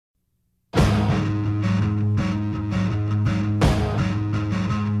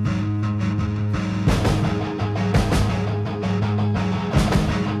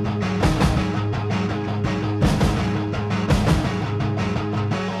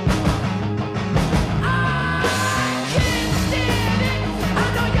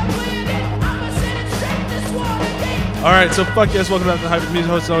All right, so fuck yes, welcome back to the Hyper Music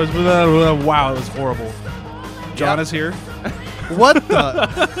Host. Always, wow, it was horrible. John is here. What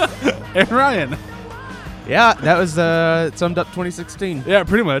the? And Ryan. Yeah, that was summed up 2016. Yeah,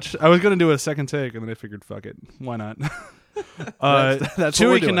 pretty much. I was going to do a second take, and then I figured, fuck it. Why not? That's what we're Chewy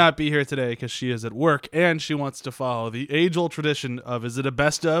doing. cannot be here today because she is at work, and she wants to follow the age-old tradition of, is it a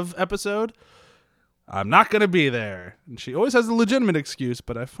best of episode? I'm not going to be there. And she always has a legitimate excuse,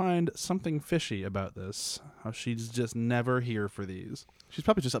 but I find something fishy about this. How she's just never here for these. She's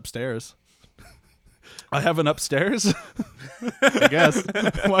probably just upstairs. I have an upstairs? I guess.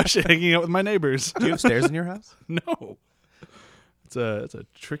 Why is she hanging out with my neighbors? Do you have stairs in your house? No. It's a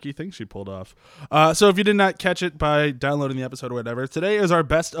tricky thing she pulled off. So if you did not catch it by downloading the episode or whatever, today is our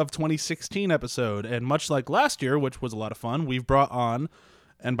best of 2016 episode. And much like last year, which was a lot of fun, we've brought on,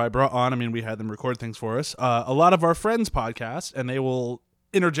 and by brought on, I mean we had them record things for us, a lot of our friends' podcasts, and they will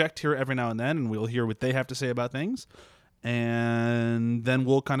interject here every now and then, and we'll hear what they have to say about things. And then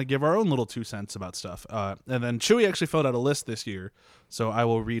we'll kind of give our own little 2 cents about stuff. And then Chewy actually filled out a list this year, so I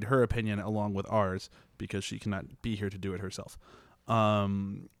will read her opinion along with ours because she cannot be here to do it herself.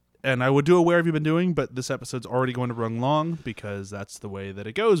 And I would do a Where Have You Been Doing, but this episode's already going to run long because that's the way that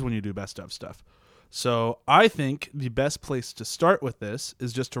it goes when you do best of stuff. So I think the best place to start with this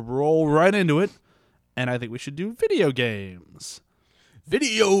is just to roll right into it, and I think we should do video games.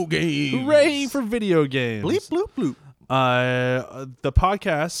 Video games. Hooray for video games. Bleep, bloop, bloop. The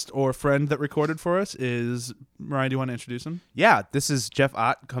podcast or friend that recorded for us is, Ryan, do you want to introduce him? Yeah, this is Jeff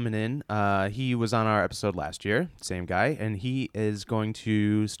Ott coming in. He was on our episode last year, same guy, and he is going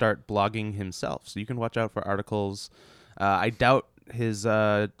to start blogging himself. So you can watch out for articles. I doubt his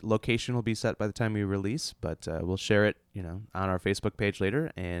location will be set by the time we release, but we'll share it, on our Facebook page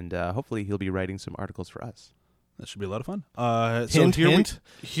later, and hopefully he'll be writing some articles for us. That should be a lot of fun. Hint, so hint.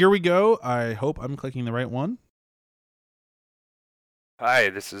 Here we go. I hope I'm clicking the right one. Hi,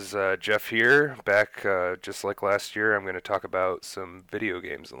 this is Jeff here, back just like last year. I'm going to talk about some video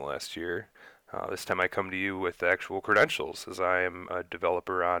games in the last year. This time I come to you with actual credentials, as I am a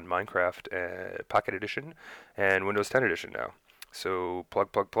developer on Minecraft Pocket Edition and Windows 10 Edition now. So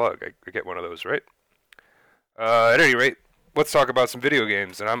plug. I get one of those, right? At any rate, let's talk about some video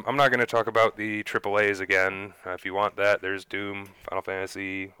games. And I'm not going to talk about the AAAs again. If you want that, there's Doom, Final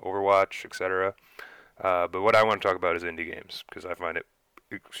Fantasy, Overwatch, etc. But what I want to talk about is indie games, because I find it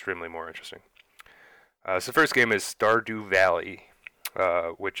extremely more interesting. So the first game is Stardew Valley,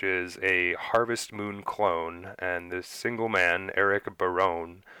 which is a Harvest Moon clone, and this single man, Eric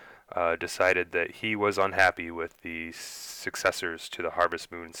Barone, decided that he was unhappy with the successors to the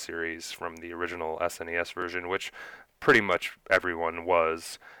Harvest Moon series from the original SNES version, which pretty much everyone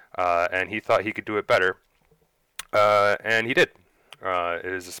was, and he thought he could do it better, and he did. It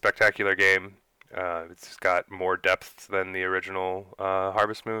is a spectacular game. It's got more depth than the original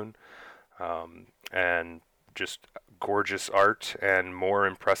Harvest Moon, and just gorgeous art, and more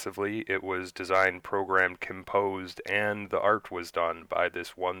impressively, it was designed, programmed, composed, and the art was done by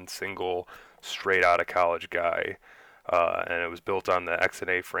this one single straight-out-of-college guy, and it was built on the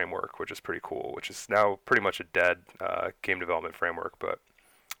XNA framework, which is pretty cool, which is now pretty much a dead game development framework, but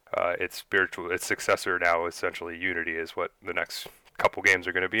its successor now, essentially Unity, is what the next couple games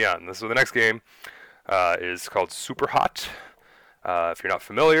are going to be on. So the next game is called Super Hot. If you're not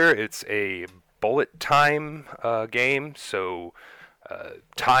familiar, it's a bullet time game, so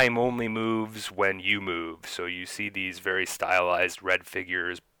time only moves when you move. So you see these very stylized red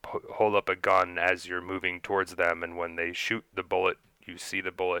figures hold up a gun as you're moving towards them, and when they shoot the bullet, you see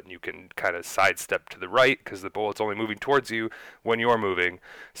the bullet and you can kind of sidestep to the right because the bullet's only moving towards you when you're moving.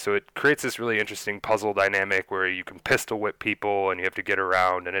 So it creates this really interesting puzzle dynamic where you can pistol whip people and you have to get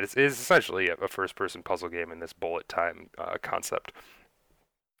around, and it is essentially a first-person puzzle game in this bullet time concept.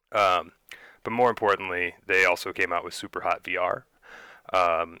 But more importantly, they also came out with Super Hot VR,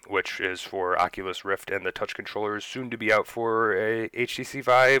 which is for Oculus Rift and the touch controllers, soon to be out for a HTC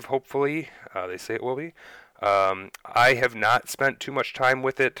Vive, hopefully. They say it will be. I have not spent too much time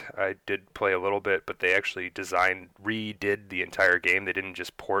with it. I did play a little bit, but they actually redid the entire game. They didn't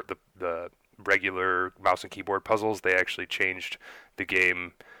just port the regular mouse and keyboard puzzles. They actually changed the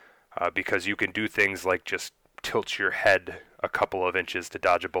game because you can do things like just tilt your head a couple of inches to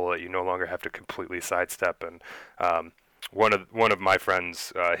dodge a bullet. You no longer have to completely sidestep. And one of my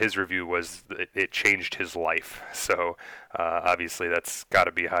friends, his review was that it changed his life. So obviously that's got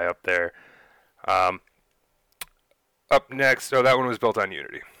to be high up there. Up next, that one was built on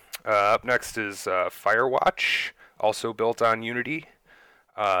Unity. Up next is Firewatch, also built on Unity.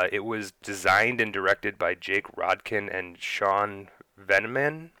 It was designed and directed by Jake Rodkin and Sean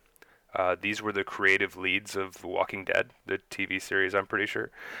Veneman. These were the creative leads of The Walking Dead, the TV series, I'm pretty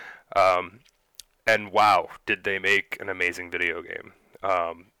sure. And wow, did they make an amazing video game.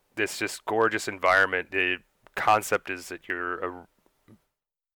 This just gorgeous environment. The concept is that you're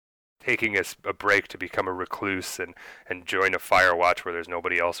taking a break to become a recluse and join a fire watch where there's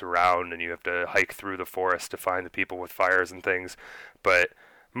nobody else around, and you have to hike through the forest to find the people with fires and things. But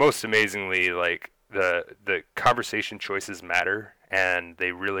most amazingly, like the conversation choices matter, and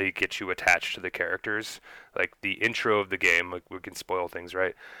they really get you attached to the characters. Like the intro of the game, like we can spoil things,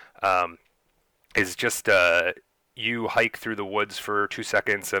 right? Is just you hike through the woods for 2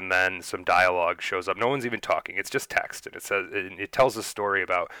 seconds and then some dialogue shows up. No one's even talking. It's just text, and it tells a story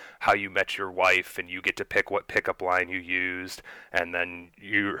about how you met your wife, and you get to pick what pickup line you used, and then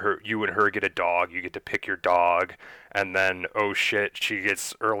you and her get a dog. You get to pick your dog, and then oh shit, she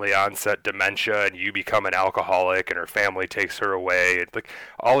gets early onset dementia, and you become an alcoholic, and her family takes her away. And like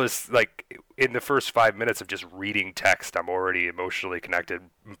all this, like in the first 5 minutes of just reading text, I'm already emotionally connected.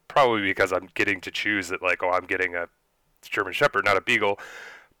 Probably because I'm getting to choose that, like, oh, I'm getting a German Shepherd, not a Beagle.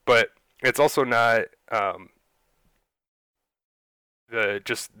 But it's also not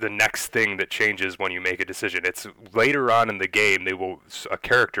the next thing that changes when you make a decision. It's later on in the game a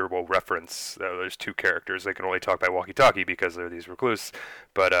character will reference. There's two characters. They can only talk by walkie-talkie because they're these recluse.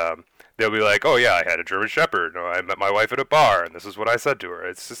 But they'll be like, oh yeah, I had a German Shepherd. No, I met my wife at a bar, and this is what I said to her.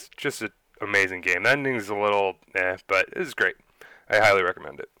 It's just an amazing game. The ending's a little but it's great. I highly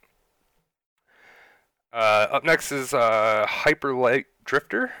recommend it. Up next is Hyper Light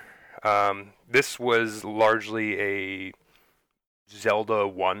Drifter. This was largely a Zelda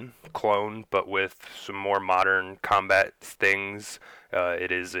 1 clone, but with some more modern combat things.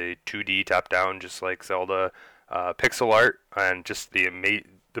 It is a 2D top-down, just like Zelda. Pixel art, and just the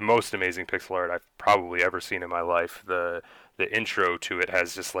most amazing pixel art I've probably ever seen in my life. The intro to it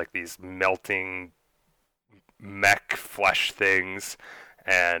has just like these melting mech flesh things.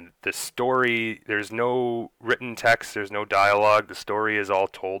 And the story, there's no written text, there's no dialogue. The story is all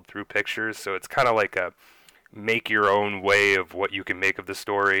told through pictures, so it's kind of like a make your own way of what you can make of the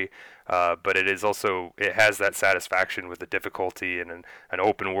story. But it has that satisfaction with the difficulty and an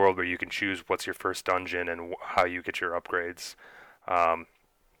open world where you can choose what's your first dungeon and how you get your upgrades.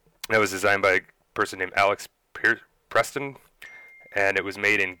 It was designed by a person named Alex Preston, and it was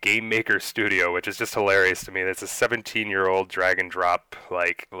made in Game Maker Studio, which is just hilarious to me. It's a 17-year-old drag and drop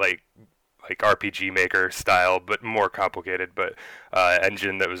like RPG Maker style, but more complicated. But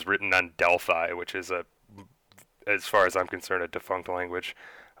engine that was written on Delphi, which is as far as I'm concerned, a defunct language.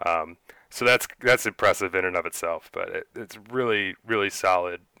 So that's impressive in and of itself. But it's really really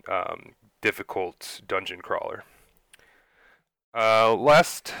solid, difficult dungeon crawler. Not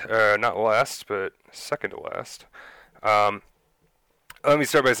last, but second to last. Let me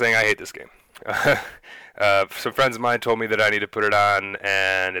start by saying I hate this game. Some friends of mine told me that I need to put it on,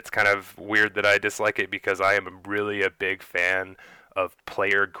 and it's kind of weird that I dislike it because I am really a big fan of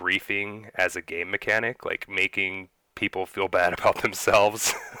player griefing as a game mechanic, like making people feel bad about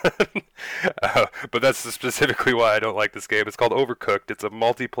themselves. But that's specifically why I don't like this game. It's called Overcooked. It's a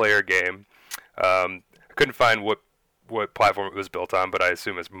multiplayer game. I couldn't find what platform it was built on, but I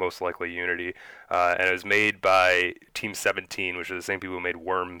assume it's most likely Unity. And it was made by Team 17, which are the same people who made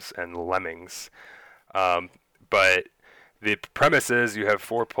Worms and Lemmings. But the premise is you have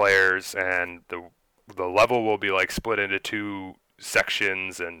 4 players, and the level will be like split into 2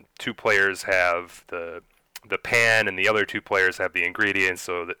 sections, and 2 players have the pan, and the other 2 players have the ingredients.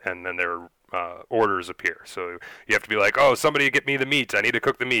 And then their orders appear. So you have to be like, oh, somebody get me the meat. I need to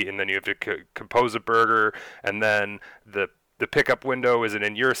cook the meat. And then you have to compose a burger. And then the pickup window isn't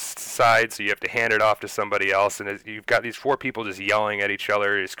in your side, so you have to hand it off to somebody else. And you've got these 4 people just yelling at each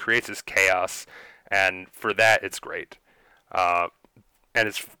other. It just creates this chaos. And for that, it's great. And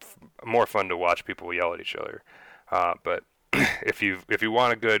it's more fun to watch people yell at each other. But if you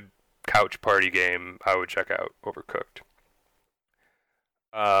want a good couch party game, I would check out Overcooked.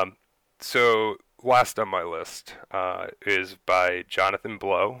 So last on my list is by Jonathan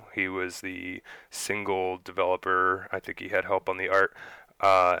Blow. He was the single developer. I think he had help on the art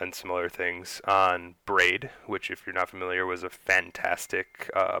and some other things on Braid, which, if you're not familiar, was a fantastic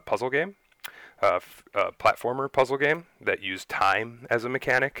puzzle game, platformer puzzle game that used time as a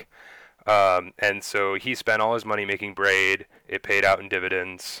mechanic. And so he spent all his money making Braid. It paid out in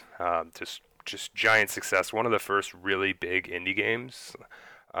dividends. Just giant success. One of the first really big indie games.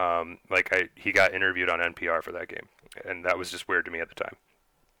 He got interviewed on NPR for that game, and that was just weird to me at the time.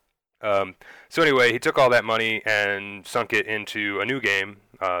 So anyway, he took all that money and sunk it into a new game,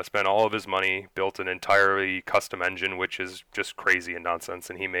 spent all of his money, built an entirely custom engine, which is just crazy and nonsense,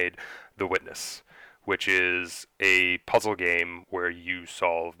 and he made The Witness, which is a puzzle game where you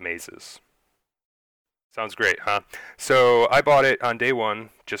solve mazes. Sounds great, huh? So I bought it on day one.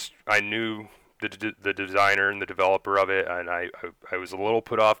 I knew the designer and the developer of it, and I was a little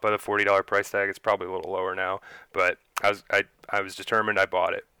put off by the $40 price tag. It's probably a little lower now, but I was determined. I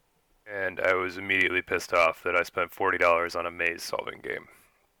bought it, and I was immediately pissed off that I spent $40 on a maze solving game.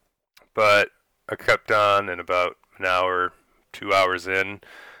 But I kept on, and about an hour, 2 hours in,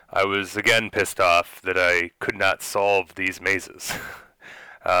 I was again pissed off that I could not solve these mazes.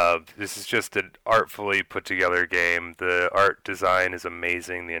 This is just an artfully put together game. The art design is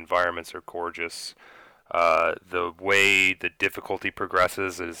amazing. The environments are gorgeous. The way the difficulty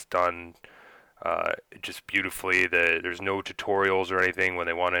progresses is done just beautifully. There's no tutorials or anything. When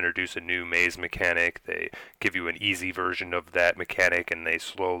they want to introduce a new maze mechanic, they give you an easy version of that mechanic, and they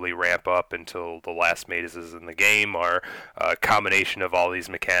slowly ramp up until the last mazes in the game are a combination of all these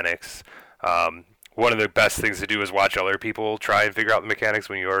mechanics. One of the best things to do is watch other people try and figure out the mechanics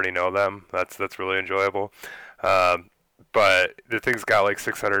when you already know them. That's really enjoyable. But the thing's got like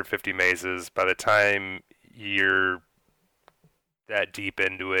 650 mazes. By the time you're that deep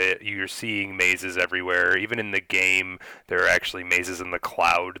into it, you're seeing mazes everywhere. Even in the game, there are actually mazes in the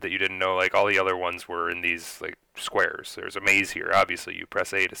cloud that you didn't know. Like, all the other ones were in these like squares. There's a maze here. Obviously, you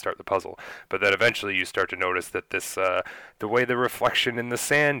press A to start the puzzle. But then eventually you start to notice that this, the way the reflection in the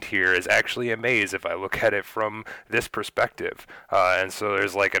sand here is actually a maze if I look at it from this perspective. And so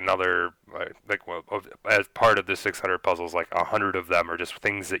there's like another, as part of the 600 puzzles, like 100 of them are just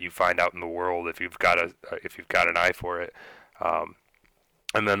things that you find out in the world if you've got an eye for it.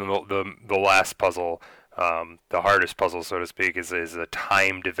 And then the last puzzle, the hardest puzzle, so to speak, is a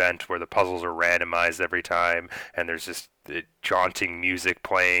timed event where the puzzles are randomized every time, and there's just the jaunting music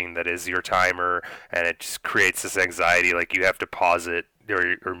playing that is your timer, and it just creates this anxiety, like you have to pause it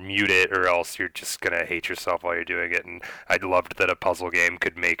or mute it, or else you're just gonna hate yourself while you're doing it. And I loved that a puzzle game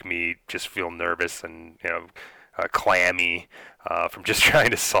could make me just feel nervous and clammy from just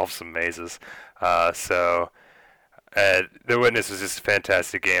trying to solve some mazes. The Witness is just a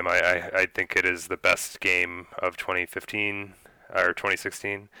fantastic game. I think it is the best game of 2015 or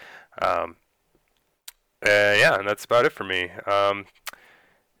 2016. Yeah, and that's about it for me.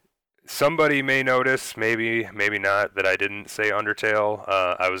 Somebody may notice, maybe not, that I didn't say Undertale.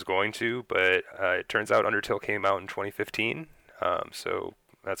 I was going to, but it turns out Undertale came out in 2015, so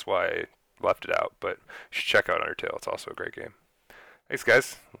that's why I left it out. But you should check out Undertale. It's also a great game. Thanks,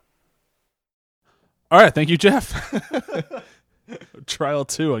 guys. All right, thank you, Jeff. Trial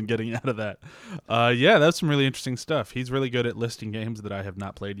 2 on getting out of that. Yeah, that's some really interesting stuff. He's really good at listing games that I have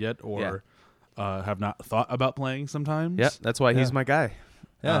not played yet or have not thought about playing sometimes. Yeah, that's why he's my guy.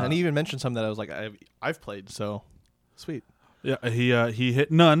 Yeah, and he even mentioned some that I was like, I've played, so sweet. Yeah, he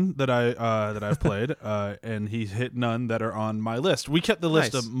hit none that I've played, and he hit none that are on my list. We kept the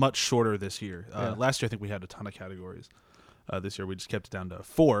list much shorter this year. Last year, I think we had a ton of categories. This year we just kept it down to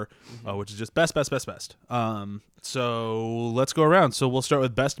 4, which is just best. So let's go around. So we'll start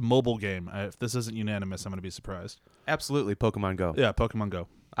with best mobile game. If this isn't unanimous, I'm going to be surprised. Absolutely, Pokemon Go. Yeah, Pokemon Go.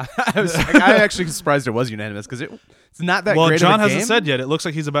 I actually surprised it was unanimous because it's not that great. Well, John of a hasn't game. said yet. It looks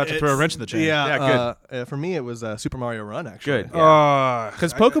like he's about to throw a wrench in the chain. Yeah, good. For me, it was Super Mario Run, actually. Good.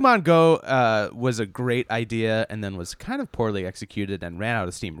 Because Pokemon Go was a great idea and then was kind of poorly executed and ran out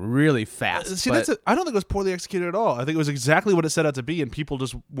of steam really fast. I don't think it was poorly executed at all. I think it was exactly what it set out to be, and people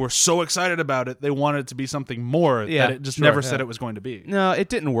just were so excited about it. They wanted it to be something more that it just never said it was going to be. No, it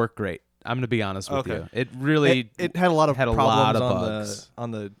didn't work great. I'm going to be honest with you. It really it had a lot of problems bugs on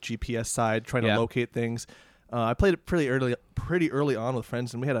the GPS side trying to locate things. I played it pretty early on with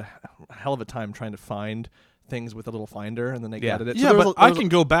friends, and we had a hell of a time trying to find things with a little finder, and then they got it. Yeah, so but I can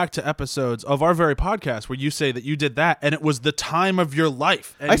go back to episodes of our very podcast where you say that you did that, and it was the time of your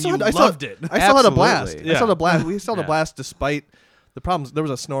life, and you loved it. I still had a blast. Yeah. I still had a blast. We still had a blast despite the problems. There was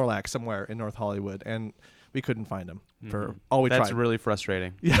a Snorlax somewhere in North Hollywood, and we couldn't find him for all we tried. That's really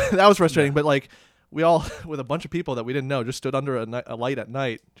frustrating. Yeah, that was frustrating. But like, we all, with a bunch of people that we didn't know, just stood under a light at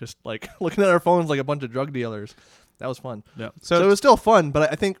night, just like looking at our phones like a bunch of drug dealers. That was fun. Yeah. So it was still fun,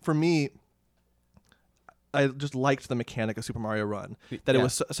 but I think for me, I just liked the mechanic of Super Mario Run. That it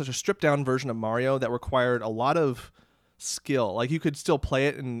was such a stripped down version of Mario that required a lot of skill. Like, you could still play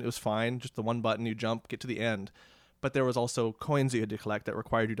it and it was fine, just the one button, you jump, get to the end. But there was also coins that you had to collect that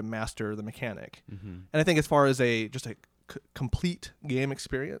required you to master the mechanic. Mm-hmm. And I think as far as just a complete game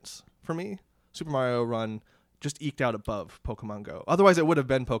experience for me, Super Mario Run just eked out above Pokemon Go. Otherwise, it would have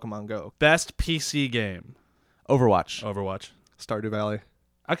been Pokemon Go. Best PC game. Overwatch. Overwatch. Stardew Valley.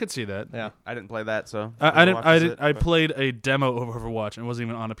 I could see that. Yeah. I didn't play that, so I played a demo of Overwatch and it wasn't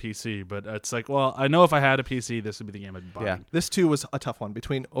even on a PC, but it's like, well, I know if I had a PC, this would be the game I'd buy. Yeah. This too was a tough one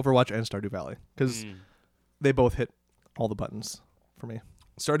between Overwatch and Stardew Valley because they both hit all the buttons for me.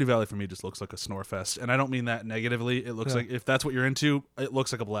 Stardew Valley for me just looks like a snore fest, and I don't mean that negatively. It looks like, if that's what you're into, it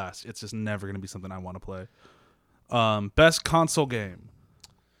looks like a blast. It's just never going to be something I want to play. Best console game.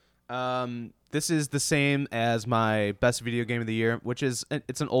 This is the same as my best video game of the year, which is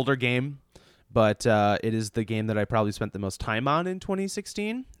it's an older game, but it is the game that I probably spent the most time on in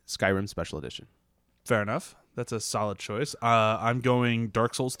 2016, Skyrim Special Edition. Fair enough. That's a solid choice. I'm going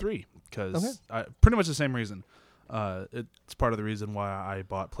Dark Souls 3 because pretty much the same reason. It's part of the reason why I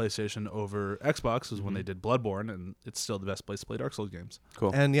bought PlayStation over Xbox was when they did Bloodborne, and it's still the best place to play Dark Souls games.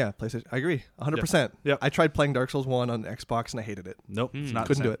 Cool. And yeah, PlayStation. I agree, 100%. Yeah. I tried playing Dark Souls 1 on Xbox and I hated it. Nope, it's not.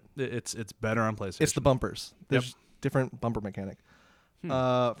 Couldn't the do same. It's better on PlayStation. It's the bumpers. There's different bumper mechanic.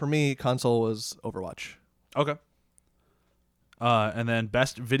 For me, console was Overwatch. Okay. And then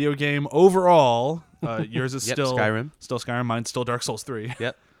best video game overall, yours is Yep, still Skyrim. Still Skyrim. Mine's still Dark Souls 3.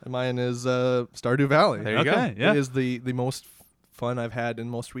 Yep. And mine is Stardew Valley. There you go. Okay, yeah. It is the most fun I've had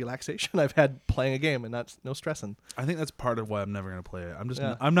and most relaxation I've had playing a game, and that's no stressing. I think that's part of why I'm never going to play it.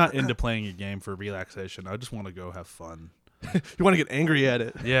 Yeah. I'm not into playing a game for relaxation. I just want to go have fun. You want to get angry at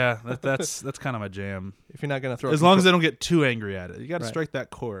it. Yeah, that's kind of my jam. If you're not going to throw As long as I don't get too angry at it. You got to Right. strike that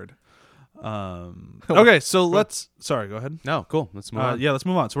chord. Okay, so let's... Sorry, go ahead. No, cool. Let's move on. Yeah, let's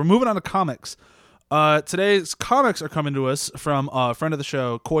move on. So we're moving on to comics. Today's comics are coming to us from a friend of the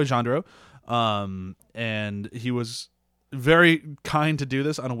show, Coy Jandro. And he was very kind to do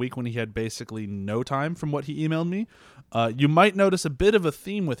this on a week when he had basically no time from what he emailed me. You might notice a bit of a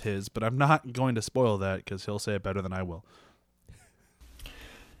theme with his, but I'm not going to spoil that because he'll say it better than I will.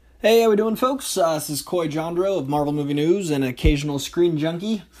 Hey, how we doing, folks? This is Coy Jandro of Marvel Movie News and occasional Screen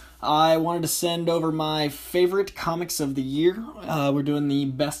Junkie. I wanted to send over my favorite comics of the year. We're doing the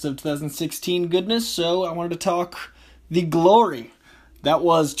best of 2016 goodness, so I wanted to talk The Glory. That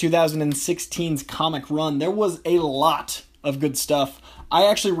was 2016's comic run. There was a lot of good stuff. I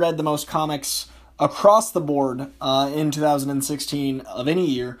actually read the most comics across the board in 2016 of any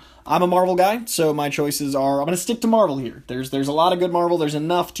year. I'm a Marvel guy, so my choices are, I'm going to stick to Marvel here. There's a lot of good Marvel. There's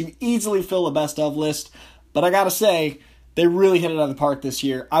enough to easily fill a best of list, but I gotta say, they really hit it out of the park this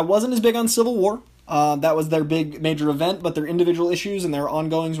year. I wasn't as big on Civil War. That was their big major event, but their individual issues and their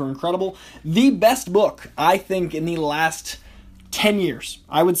ongoings were incredible. The best book, I think, in the last 10 years,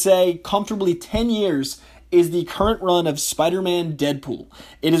 I would say comfortably 10 years, is the current run of Spider-Man Deadpool.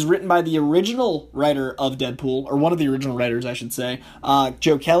 It is written by the original writer of Deadpool, or one of the original writers, I should say,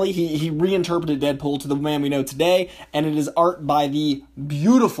 Joe Kelly. He reinterpreted Deadpool to the man we know today, and it is art by the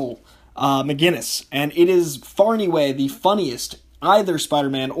beautiful McGinnis. And it is far and away the funniest either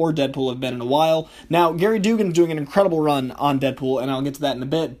Spider-Man or Deadpool have been in a while. Now, Gary Dugan's doing an incredible run on Deadpool, and I'll get to that in a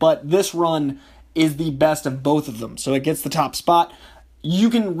bit, but this run is the best of both of them, so it gets the top spot.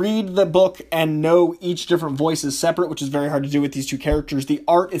 You can read the book and know each different voice is separate, which is very hard to do with these two characters. The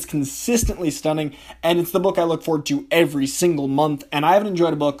art is consistently stunning, and it's the book I look forward to every single month, and I haven't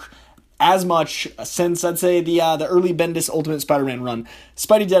enjoyed a book as much since, I'd say, the early Bendis Ultimate Spider-Man run.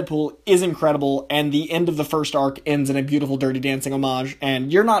 Spidey Deadpool is incredible, and the end of the first arc ends in a beautiful Dirty Dancing homage,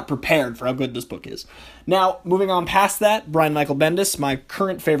 and you're not prepared for how good this book is. Now, moving on past that, Brian Michael Bendis, my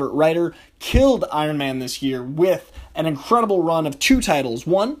current favorite writer, killed Iron Man this year with an incredible run of two titles.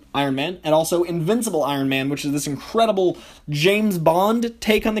 One, Iron Man, and also Invincible Iron Man, which is this incredible James Bond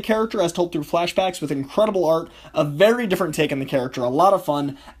take on the character as told through flashbacks with incredible art, a very different take on the character, a lot of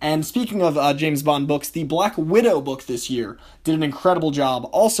fun. And speaking of James Bond books, the Black Widow book this year did an incredible job,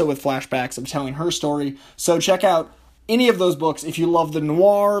 also with flashbacks of telling her story. So check out any of those books if you love the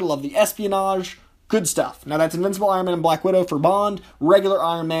noir, love the espionage. Good stuff. Now that's Invincible Iron Man and Black Widow for Bond, regular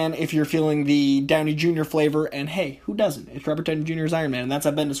Iron Man if you're feeling the Downey Jr. flavor, and hey, who doesn't? It's Robert Downey Jr.'s Iron Man, and that's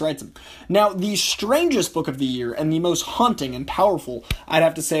how Bendis writes him. Now, the strangest book of the year, and the most haunting and powerful, I'd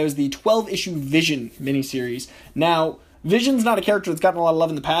have to say, was the 12-issue Vision miniseries. Now, Vision's not a character that's gotten a lot of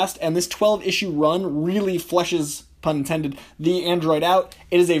love in the past, and this 12-issue run really fleshes, pun intended, the android out.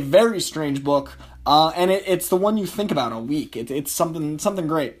 It is a very strange book, and it's the one you think about all week. It's something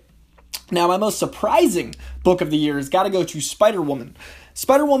great. Now, my most surprising book of the year has got to go to Spider-Woman.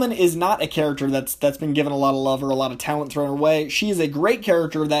 Spider-Woman is not a character that's been given a lot of love or a lot of talent thrown her way. She is a great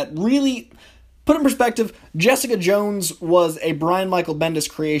character that really put in perspective, Jessica Jones was a Brian Michael Bendis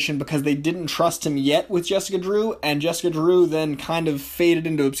creation because they didn't trust him yet with Jessica Drew, and Jessica Drew then kind of faded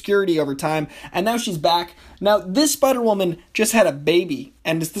into obscurity over time, and now she's back. Now, this Spider-Woman just had a baby,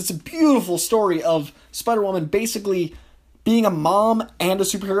 and it's this beautiful story of Spider-Woman basically being a mom and a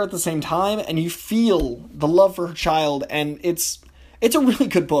superhero at the same time, and you feel the love for her child, and it's a really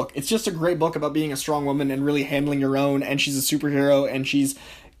good book. It's just a great book about being a strong woman and really handling your own, and she's a superhero, and she's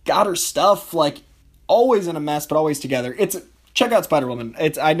got her stuff, like, always in a mess, but always together. Check out Spider-Woman.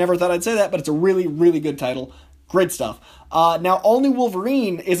 I never thought I'd say that, but it's a really, really good title. Great stuff. Now, All New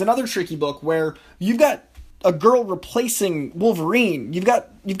Wolverine is another tricky book where you've got a girl replacing Wolverine. You've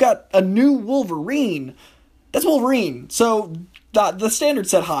got a new Wolverine. That's Wolverine. So the standard's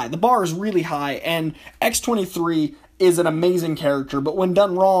set high. The bar is really high, and X-23 is an amazing character, but when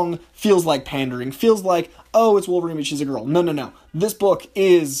done wrong, feels like pandering. Feels like, oh, it's Wolverine, but she's a girl. No. This book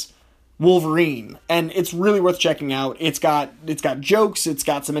is Wolverine, and it's really worth checking out. It's got jokes, it's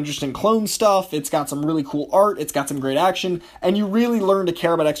got some interesting clone stuff, it's got some really cool art, it's got some great action, and you really learn to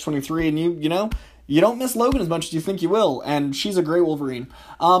care about X-23, and you don't miss Logan as much as you think you will, and she's a great Wolverine.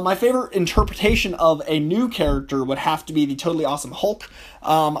 My favorite interpretation of a new character would have to be the Totally Awesome Hulk.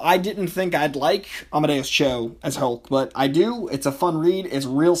 I didn't think I'd like Amadeus Cho as Hulk, but I do. It's a fun read. It's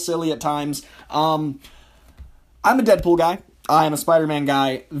real silly at times. I'm a Deadpool guy. I am a Spider-Man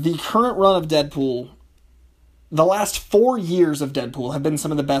guy. The current run of Deadpool, the last 4 years of Deadpool have been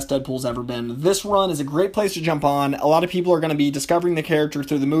some of the best Deadpool's ever been. This run is a great place to jump on. A lot of people are going to be discovering the character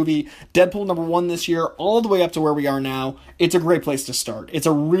through the movie. Deadpool #1 this year, all the way up to where we are now. It's a great place to start. It's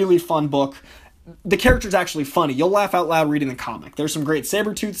a really fun book. The character's actually funny. You'll laugh out loud reading the comic. There's some great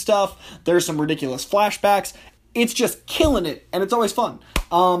Sabretooth stuff. There's some ridiculous flashbacks. It's just killing it, and it's always fun.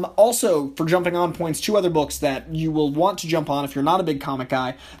 Also, for jumping on points, 2 other books that you will want to jump on if you're not a big comic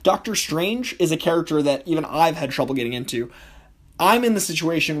guy. Doctor Strange is a character that even I've had trouble getting into. I'm in the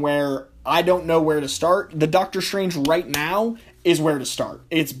situation where I don't know where to start. The Doctor Strange right now is where to start.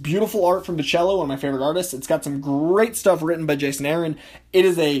 It's beautiful art from Bichello, one of my favorite artists. It's got some great stuff written by Jason Aaron. It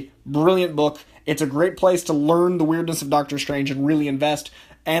is a brilliant book. It's a great place to learn the weirdness of Doctor Strange and really invest.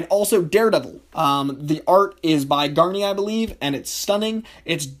 And also Daredevil. The art is by Garney, I believe, and it's stunning.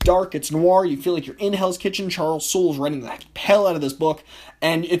 It's dark, it's noir, you feel like you're in Hell's Kitchen. Charles Soule's writing the hell out of this book,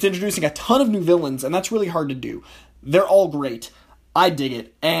 and it's introducing a ton of new villains, and that's really hard to do. They're all great. I dig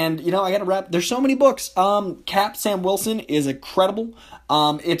it. And, I gotta wrap. There's so many books. Cap Sam Wilson is incredible.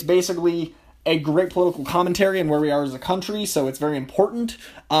 It's basically a great political commentary on where we are as a country, so it's very important.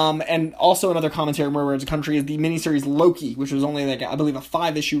 And also another commentary on where we are as a country is the miniseries Loki, which was only, I believe, a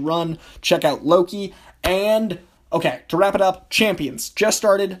 5-issue run. Check out Loki. And, okay, to wrap it up, Champions. Just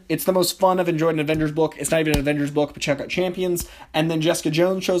started. It's the most fun I've enjoyed an Avengers book. It's not even an Avengers book, but check out Champions. And then Jessica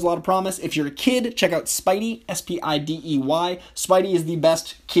Jones shows a lot of promise. If you're a kid, check out Spidey, Spidey. Spidey is the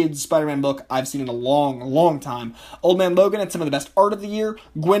best kids Spider-Man book I've seen in a long, long time. Old Man Logan had some of the best art of the year.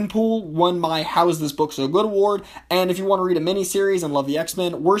 Gwenpool won my How Is This Book So Good award. And if you want to read a miniseries and love the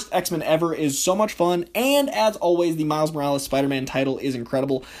X-Men, Worst X-Men Ever is so much fun. And as always, the Miles Morales Spider-Man title is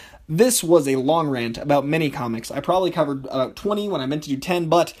incredible. This was a long rant about many comics. I probably covered 20 when I meant to do 10,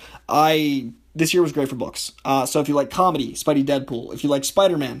 but this year was great for books. So if you like comedy, Spidey Deadpool. If you like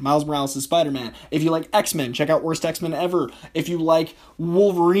Spider-Man, Miles Morales' Spider-Man. If you like X-Men, check out Worst X-Men Ever. If you like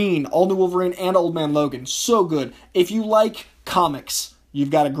Wolverine, All New Wolverine and Old Man Logan, so good. If you like comics,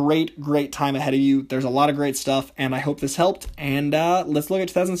 you've got a great, great time ahead of you. There's a lot of great stuff, and I hope this helped. And let's look at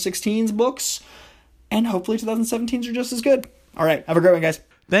 2016's books, and hopefully 2017's are just as good. All right, have a great one, guys.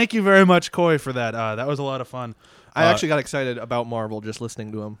 Thank you very much, Coy, for that. That was a lot of fun. I actually got excited about Marvel just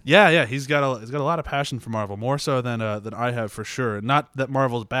listening to him. Yeah, he's got a lot of passion for Marvel, more so than I have for sure. Not that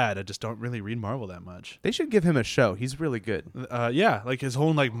Marvel's bad, I just don't really read Marvel that much. They should give him a show. He's really good. Yeah, like his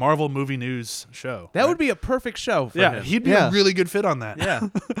whole Marvel movie news show. That would be a perfect show for him. He'd be a really good fit on that. Yeah.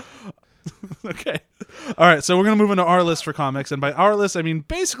 Okay. All right, so we're going to move into our list for comics, and by our list, I mean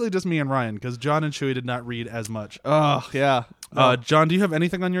basically just me and Ryan, because John and Chewy did not read as much. Oh, yeah. John, do you have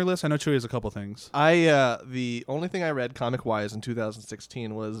anything on your list? I know Chewy has a couple things. The only thing I read comic-wise in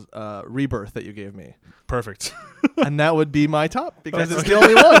 2016 was Rebirth that you gave me. Perfect. And that would be my top, because it's the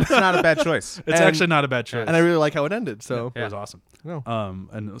only one. It's not a bad choice. It's actually not a bad choice. And I really like how it ended, so. It was awesome. No.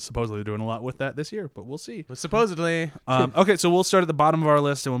 And supposedly doing a lot with that this year, but we'll see. Supposedly. Okay, so we'll start at the bottom of our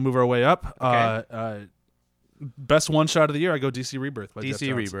list and we'll move our way up. Okay. Best one shot of the year, I go DC Rebirth by Jeff DC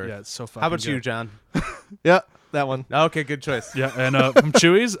Johns. Rebirth. Yeah, it's so fucking How about good. you, John? Yeah, that one. Okay, good choice. Yeah, and from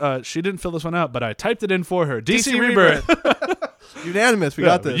Chewy's, she didn't fill this one out, but I typed it in for her. DC Rebirth. Unanimous. We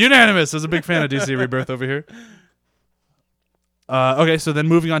got this. Unanimous. I was a big fan of DC Rebirth over here. Okay, so then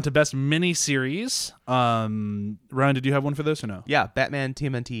moving on to best miniseries. Ryan, did you have one for this or no? Yeah, Batman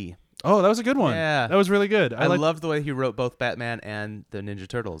TMNT. Oh, that was a good one. Yeah. That was really good. I liked- love the way he wrote both Batman and the Ninja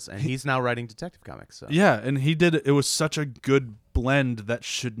Turtles, and he's now writing Detective Comics. So. Yeah, and he did. It was such a good blend that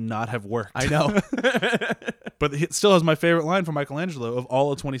should not have worked. I know. But it still has my favorite line from Michelangelo of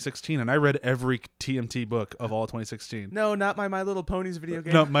all of 2016, and I read every TMT book of all of 2016. No, not My Little Ponies video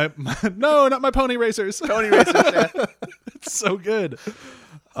game. No, no, not my Pony Racers. Pony Racers. Yeah. It's so good.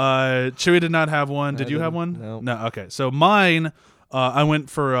 Chewy did not have one. Did you have one? No. No. Okay. So mine, I went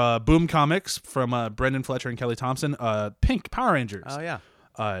for Boom Comics from Brendan Fletcher and Kelly Thompson. Pink Power Rangers. Oh yeah.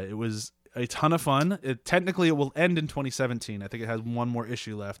 It was a ton of fun. Technically, it will end in 2017. I think it has one more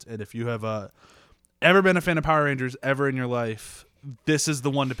issue left. And if you have ever been a fan of Power Rangers ever in your life, this is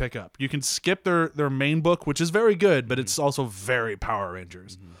the one to pick up. You can skip their main book, which is very good, but it's also very Power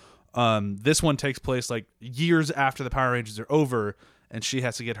Rangers. This one takes place like years after the Power Rangers are over, and she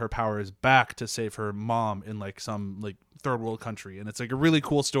has to get her powers back to save her mom in like some like third world country. And it's like a really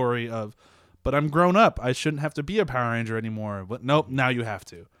cool story of, but I'm grown up. I shouldn't have to be a Power Ranger anymore. But nope, now you have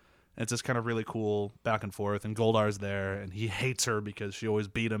to. And it's just kind of really cool back and forth. And Goldar's there, and he hates her because she always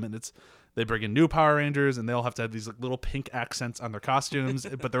beat him. And they bring in new Power Rangers, and they all have to have these like little pink accents on their costumes,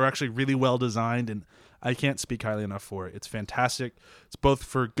 but they're actually really well designed. And I can't speak highly enough for it. It's fantastic. It's both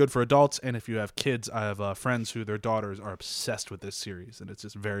good for adults, and if you have kids, I have friends who their daughters are obsessed with this series, and it's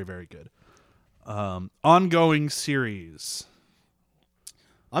just very, very good. Ongoing series.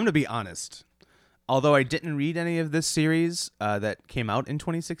 I'm gonna be honest. Although I didn't read any of this series that came out in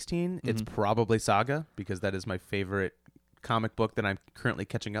 2016, it's probably Saga, because that is my favorite comic book that I'm currently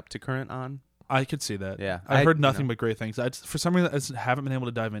catching up to current on. I could see that. Yeah. I've heard nothing but great things. For some reason, I just haven't been able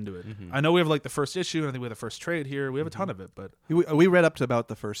to dive into it. I know we have like the first issue, and I think we have the first trade here. We have a ton of it, but We read up to about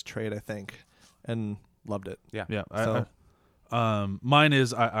the first trade, I think, and loved it. Yeah. yeah. So- Mine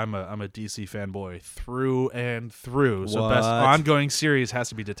is I'm a DC fanboy through and through. So best What? ongoing series has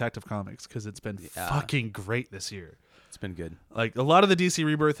to be Detective Comics because it's been Yeah. fucking great this year. It's been good. Like a lot of the DC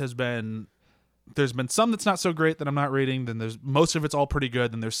Rebirth has been. There's been some that's not so great that I'm not reading. Then there's most of it's all pretty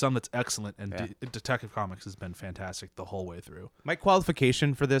good. Then there's some that's excellent. And Yeah. Detective Comics has been fantastic the whole way through. My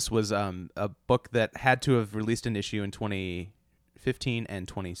qualification for this was a book that had to have released an issue in 2015 and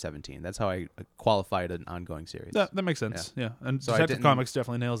 2017. That's how I qualified an ongoing series. That makes sense. Yeah, and So I Detective didn't- Comics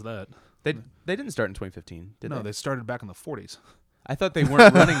definitely nails that. They didn't start in 2015, did No, they? they started back in the 40s. I thought they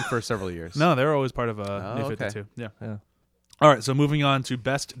weren't running for several years. No, they were always part of New okay. 52. Yeah. Yeah. All right, so moving on to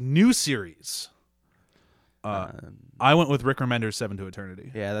best new series. I went with Rick Remender's Seven to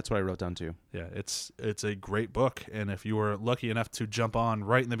Eternity. Yeah, that's what I wrote down too. Yeah, it's a great book, and if you were lucky enough to jump on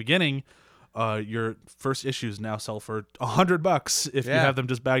right in the beginning, your first issues now sell for $100 if you Yeah. have them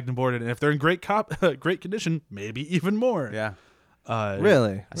just bagged and boarded, and if they're in great great condition, maybe even more. Yeah.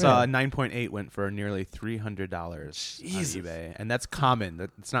 Really? I saw a 9.8 went for nearly $300 Jesus. on eBay, and that's common.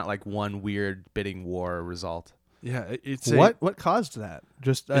 It's not like one weird bidding war result. Yeah, it's What caused that?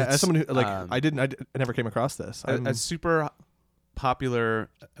 Just It's, as someone who um, I never came across this. A super popular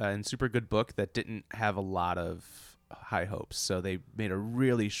and super good book that didn't have a lot of high hopes, so they made a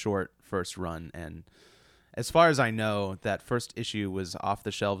really short first run. And as far as I know, that first issue was off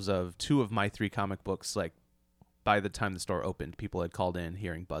the shelves of 2 of my 3 comic books. Like by the time the store opened, people had called in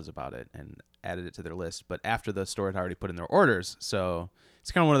hearing buzz about it and added it to their list. But after the store had already put in their orders, so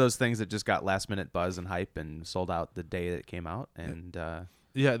it's kind of one of those things that just got last minute buzz and hype and sold out the day that it came out. And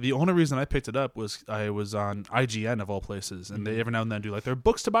Yeah, the only reason I picked it up was I was on IGN of all places, and they every now and then do like their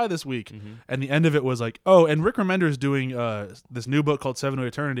books to buy this week, and the end of it was like, oh, and Rick Remender is doing this new book called Seven to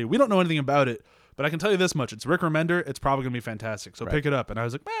Eternity. We don't know anything about it, but I can tell you this much: it's Rick Remender. It's probably gonna be fantastic. So pick it up. And I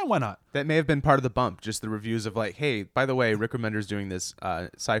was like, why not? that may have been part of the bump, just the reviews of like, hey, by the way, Rick Remender's doing this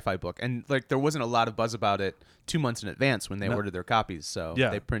sci-fi book. And like there wasn't a lot of buzz about it 2 months in advance when they ordered their copies. So Yeah.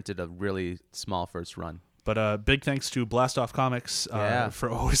 they printed a really small first run. But big thanks to Blast Off Comics Yeah. for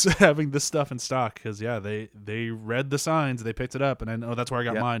always having this stuff in stock, because they read the signs, they picked it up, and I know that's where I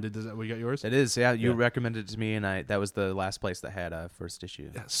got Yep. mine. Did we got yours? It is, yeah. You Yeah. recommended it to me, and that was the last place that had a first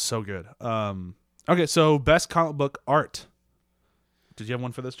issue. Yeah, so good. Okay, so best comic book art. Did you have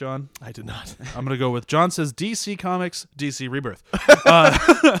one for this, John? I did not. I'm gonna go with John says DC Comics, DC Rebirth.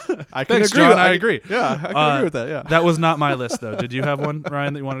 I can Thanks, agree. John. I agree. Yeah, I can agree with that. Yeah. That was not my list, though. Did you have one,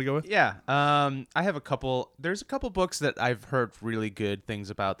 Ryan, that you wanted to go with? Yeah, I have a couple. There's a couple books that I've heard really good things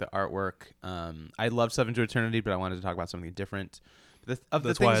about the artwork. I love Seven to Eternity, but I wanted to talk about something different.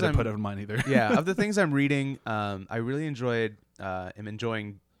 That's why I didn't put it in mine either. Yeah, of the things I'm reading, I really am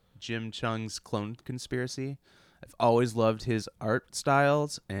enjoying Jim Chung's Clone Conspiracy. I've always loved his art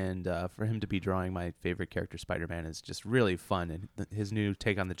styles, and for him to be drawing my favorite character, Spider-Man, is just really fun. And his new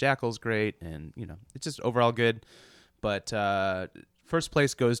take on the Jackal's great, and it's just overall good. But first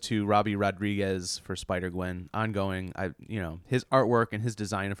place goes to Robbie Rodriguez for Spider-Gwen. Ongoing, his artwork and his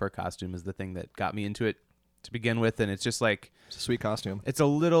design of her costume is the thing that got me into it to begin with, and it's just like It's a sweet costume. it's a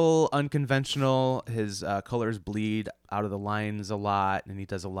little unconventional. His colors bleed out of the lines a lot, and he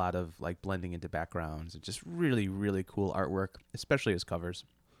does a lot of like blending into backgrounds. It's just really, really cool artwork, especially his covers.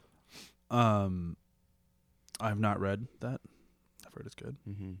 I've not read that. I've heard it's good.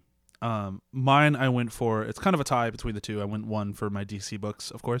 Mm-hmm. Mine, I went for, it's kind of a tie between the two. I went one for my DC books,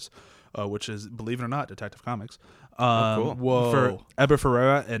 of course, which is, believe it or not, Detective Comics. Cool. Whoa. For Eber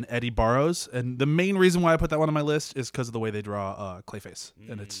Ferreira and Eddie Barrows. And the main reason why I put that one on my list is because of the way they draw Clayface.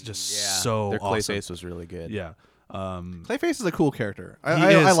 And it's just so Their awesome. Clayface was really good. Yeah. Clayface is a cool character. He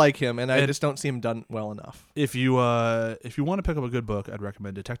I is. like him, and I And- just don't see him done well enough. If you want to pick up a good book, I'd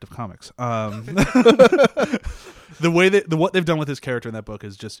recommend Detective Comics. The way what they've done with his character in that book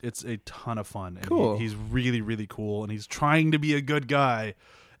is just, it's a ton of fun. And Cool. He's really, really cool, and he's trying to be a good guy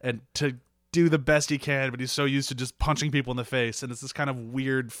and to do the best he can, but he's so used to just punching people in the face, and it's this kind of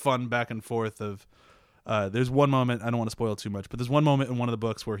weird, fun back and forth of. There's one moment, I don't want to spoil too much, but there's one moment in one of the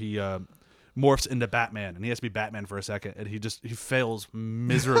books where he morphs into Batman, and he has to be Batman for a second, and he fails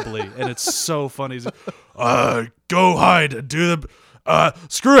miserably, and it's so funny. He's like, go hide and do the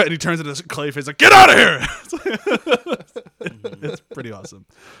screw it, and he turns into Clayface like, get out of here. It's pretty awesome.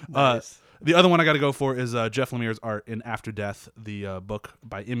 The other one I got to go for is Jeff Lemire's art in After Death, the book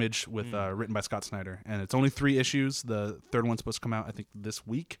by Image with written by Scott Snyder, and it's only 3 issues. The third one's supposed to come out, I think, this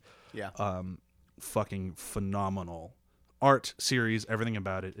week. Yeah. Fucking phenomenal art series, everything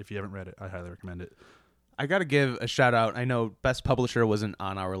about it. If you haven't read it, I highly recommend it. I got to give a shout out. I know Best Publisher wasn't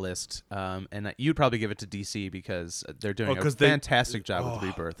on our list, and you'd probably give it to DC because they're doing a fantastic job with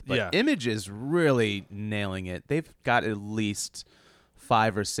Rebirth. But yeah. Image is really nailing it. They've got at least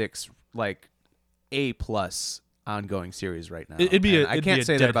 5 or 6 like A+ ongoing series right now. It'd be I can't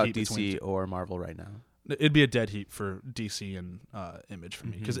say that dead about heat between DC or Marvel right now. It'd be a dead heat for DC and Image for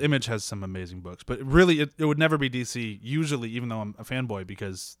me, because Image has some amazing books. But really, it would never be DC, usually, even though I'm a fanboy,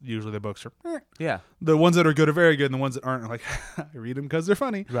 because usually their books are... Yeah. The ones that are good are very good, and the ones that aren't are like, I read them because they're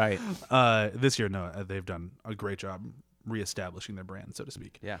funny. Right. This year, no, they've done a great job reestablishing their brand, so to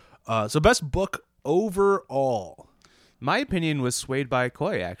speak. Yeah. So best book overall. My opinion was swayed by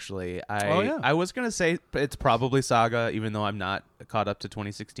Koi, actually. Yeah. I was going to say it's probably Saga, even though I'm not caught up to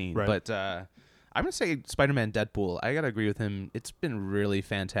 2016. Right. But I'm going to say Spider-Man Deadpool. I got to agree with him. It's been really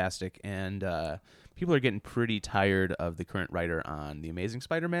fantastic, and people are getting pretty tired of the current writer on The Amazing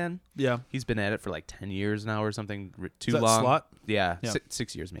Spider-Man. Yeah. He's been at it for like 10 years now or something, too Is that long. Slott? Yeah, Yeah.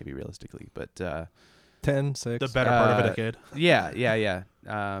 6 years maybe, realistically. But 10, 6. The better part of a decade. yeah.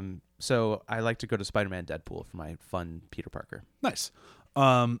 So I like to go to Spider-Man Deadpool for my fun Peter Parker. Nice.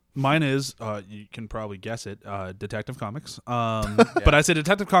 Mine is, you can probably guess it, Detective Comics. But I say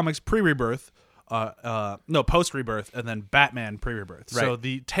Detective Comics pre-Rebirth, post-Rebirth, and then Batman pre-Rebirth. So Right.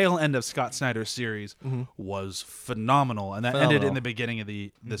 the tail end of Scott Snyder's series was phenomenal, and that ended in the beginning of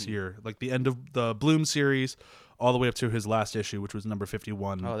this year, like the end of the Bloom series, all the way up to his last issue, which was number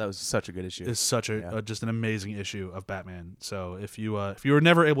 51. Oh, that was such a good issue. Is such just an amazing issue of Batman. So if you were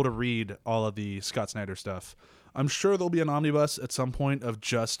never able to read all of the Scott Snyder stuff, I'm sure there'll be an omnibus at some point of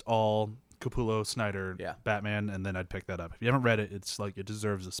just all Capullo Snyder Batman, and then I'd pick that up. If you haven't read it, it's like it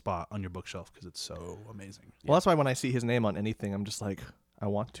deserves a spot on your bookshelf because it's so amazing. Well, that's why when I see his name on anything, I'm just like, I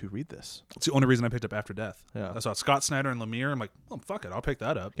want to read this. It's the only reason I picked up After Death. Yeah. I saw Scott Snyder and Lemire. I'm like, well, fuck it, I'll pick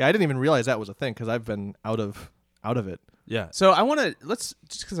that up. Yeah, I didn't even realize that was a thing because I've been out of it. Yeah. So I want to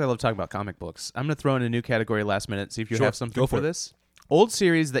just because I love talking about comic books, I'm going to throw in a new category last minute. See if you Sure. have something Go for it. this. Old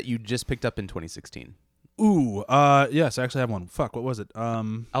series that you just picked up in 2016. Ooh. Yes, I actually have one. Fuck. What was it?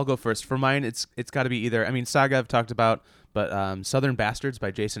 I'll go first. For mine, it's got to be either. I mean, Saga I've talked about, but Southern Bastards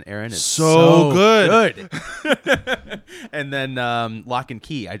by Jason Aaron is So good. And then Lock and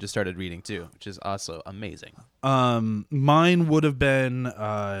Key I just started reading too, which is also amazing. Mine would have been.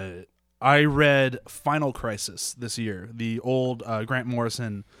 I read Final Crisis this year, the old Grant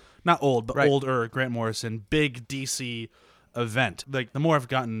Morrison, not old, but older Grant Morrison, big DC event. Like, the more I've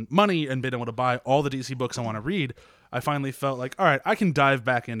gotten money and been able to buy all the DC books I want to read, I finally felt like, all right, I can dive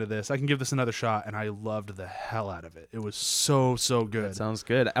back into this. I can give this another shot, and I loved the hell out of it. It was so good. That sounds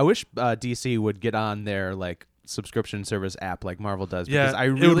good. I wish DC would get on their like subscription service app like Marvel does. Yeah, because I it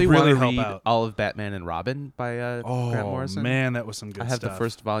would really want really to help read out. all of Batman and Robin by Grant Morrison. Man, that was some good I have stuff. the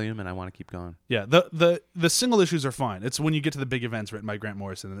first volume, and I want to keep going. Yeah, the single issues are fine. It's when you get to the big events written by Grant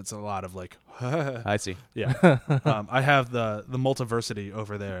Morrison, and it's a lot of like, I see. yeah. I have the multiversity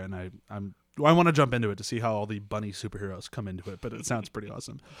over there, and I want to jump into it to see how all the bunny superheroes come into it, but it sounds pretty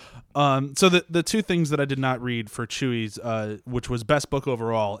awesome. So the two things that I did not read for Chewy's, which was best book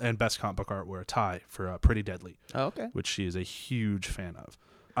overall and best comic book art, were a tie for Pretty Deadly, Oh, okay. which she is a huge fan of.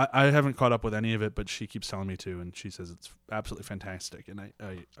 I haven't caught up with any of it, but she keeps telling me to, and she says it's absolutely fantastic, and I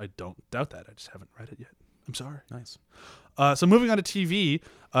don't doubt that. I just haven't read it yet. I'm sorry. Nice. So moving on to TV.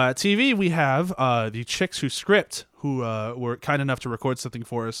 TV, we have the Chicks Who Script, who were kind enough to record something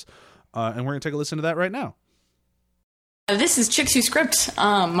for us, and we're going to take a listen to that right now. This is Chicks Who Script.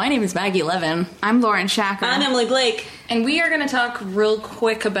 My name is Maggie Levin. I'm Lauren Shacker. I'm Emily Blake. And we are going to talk real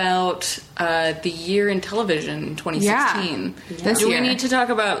quick about the year in television, 2016. This Do year. we need to talk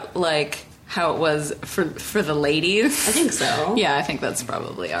about, like, how it was for the ladies? I think so. Yeah, I think that's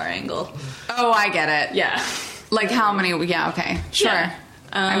probably our angle. Oh, I get it. Yeah. Like how many? Yeah, okay. Sure. Yeah.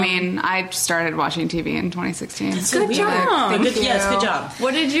 I mean, I started watching TV in 2016. Good job. Thank you. Yes, good job.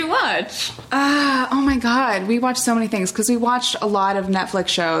 What did you watch? Oh my God. We watched so many things because we watched a lot of Netflix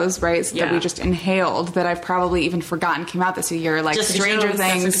shows, right? That Yeah. we just inhaled that I've probably even forgotten came out this year. Like Jessica Stranger Jones,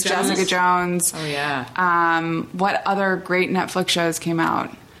 Things, Jessica Jones. Oh, yeah. What other great Netflix shows came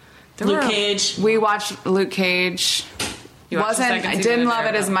out? Luke Cage. We watched Luke Cage. You watched the second I season didn't of love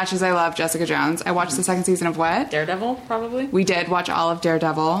it Daredevil. as much as I love Jessica Jones. I watched the second season of what? Daredevil, probably? We did watch all of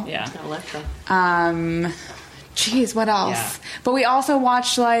Daredevil. Yeah. Electra. Geez, what else? Yeah. But we also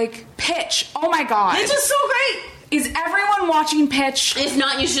watched like Pitch. Oh my God. It's just so great. Is everyone watching Pitch? If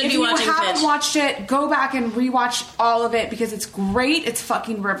not, you should If be you watching haven't Pitch. watched it, go back and rewatch all of it because it's great. It's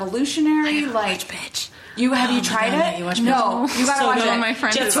fucking revolutionary. Like Pitch. have you tried God, it? you watch No, Pitch? you gotta So watch good. it. My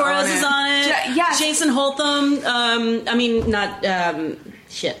friend Jeff is Torres on is on it. yes. Jason Holtham. I mean, not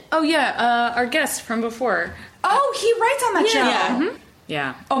shit. Oh, yeah, our guest from before. Oh, he writes on that show. Yeah.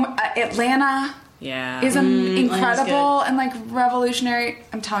 Yeah. Oh, Atlanta Yeah. is incredible good. and like revolutionary.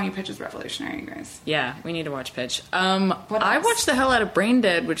 I'm telling you, Pitch is revolutionary, you guys. Yeah, we need to watch Pitch. What I else? watched the hell out of Brain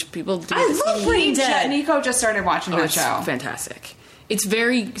Dead, which people do. I love Brain Dead. Nico just started watching Oh, that it's show. fantastic. It's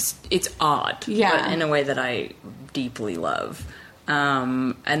odd, Yeah. but in a way that I deeply love.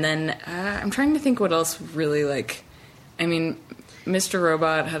 And then I'm trying to think what else really like. I mean, Mr.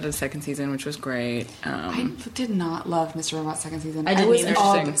 Robot had a second season, which was great. I did not love Mr. Robot's second season. I didn't was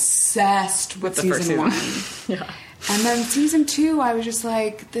either. obsessed with the first season season. 1. Yeah. And then season 2, I was just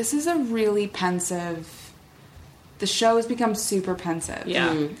like, this is a really pensive. The show has become super pensive.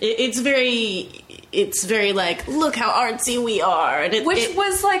 Yeah. It's very like, look how artsy we are, and Which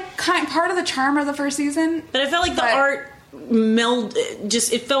was like part of the charm of the first season. But I felt like the art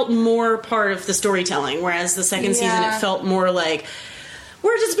it felt more part of the storytelling, whereas the second season it felt more like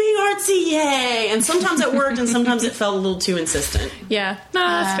we're just being artsy, yay! And sometimes it worked, and sometimes it felt a little too insistent. Yeah. No,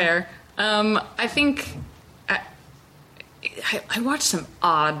 that's fair. I think I watched some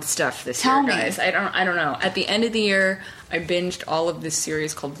odd stuff this Tell year, me. guys. I don't know. At the end of the year, I binged all of this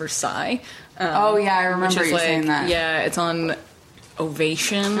series called Versailles. Oh, yeah, I remember which is you saying that. Yeah, it's on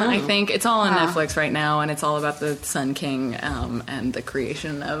Ovation, I think. It's all on Netflix right now, and it's all about the Sun King and the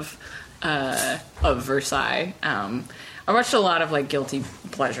creation of Versailles. I watched a lot of like guilty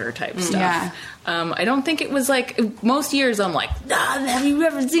pleasure type stuff. Yeah. I don't think it was like most years. I'm like, have you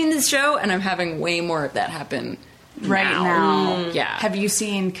ever seen this show? And I'm having way more of that happen Right now. Yeah. Have you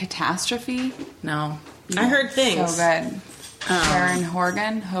seen Catastrophe? No. I heard things. So good. Sharon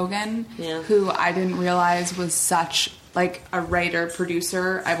Hogan, Yeah. who I didn't realize was such like a writer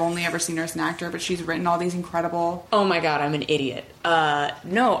producer. I've only ever seen her as an actor, but she's written all these incredible. Oh my god, I'm an idiot.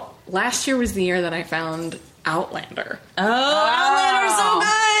 No, last year was the year that I found Outlander. Oh, Outlander's so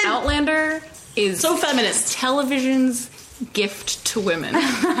good. Outlander is So feminist. television's gift to women.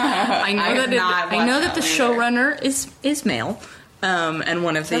 I know have not I know watched that the Outlander. showrunner is male. And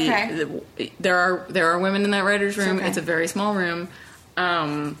one of there are women in that writer's room. Okay. It's a very small room.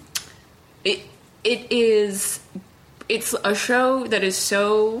 It's a show that is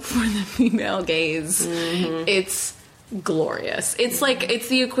so for the female gaze. Mm-hmm. It's glorious. It's like it's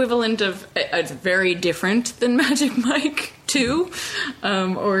the equivalent of it's very different than Magic Mike 2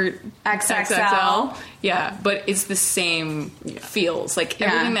 or XXL. Yeah, but it's the same feels. Like Yeah.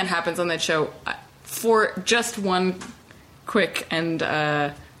 everything that happens on that show. For just one quick and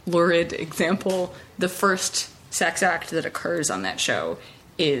lurid example, the first sex act that occurs on that show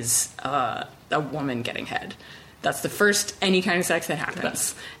is a woman getting head. That's the first any kind of sex that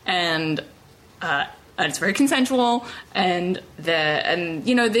happens. And it's very consensual, and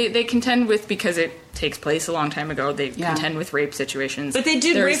they contend with, because it takes place a long time ago, they contend with rape situations. But they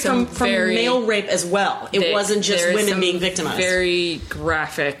did rape from male rape as well. It wasn't just women being victimized. Very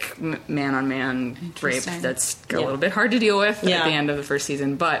graphic man-on-man rape that's a little bit hard to deal with at the end of the first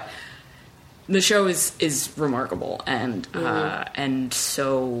season, but the show is remarkable and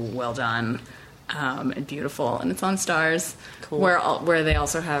so well done. And beautiful, and it's on Stars, where they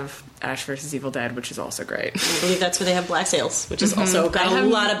also have Ash vs. Evil Dead, which is also great. I believe that's where they have Black Sails, which is also got a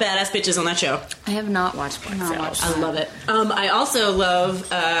lot of badass bitches on that show. I have not watched Black Sails. I love it. I also love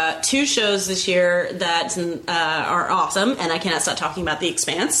 2 shows this year that are awesome, and I cannot stop talking about The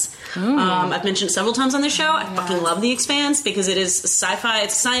Expanse. I've mentioned it several times on this show. I fucking love The Expanse because it is sci-fi,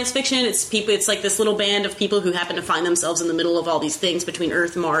 it's science fiction, it's like this little band of people who happen to find themselves in the middle of all these things between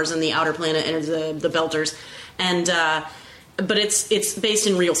Earth, Mars, and the outer planet, and the Belters. And but it's based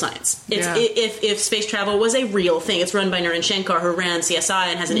in real science. If space travel was a real thing, it's run by Naren Shankar, who ran CSI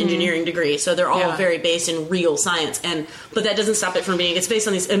and has an engineering degree, so they're all very based in real science. But that doesn't stop it from being. It's based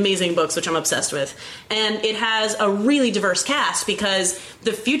on these amazing books, which I'm obsessed with, and it has a really diverse cast because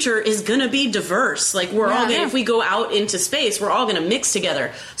the future is gonna be diverse. Like we're all gonna, if we go out into space, we're all gonna mix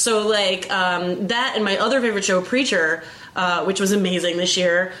together. So like that and my other favorite show, Preacher. Which was amazing this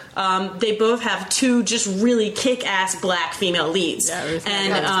year. They both have 2 just really kick-ass black female leads,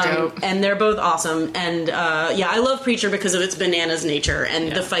 and they're both awesome. And I love Preacher because of its bananas nature,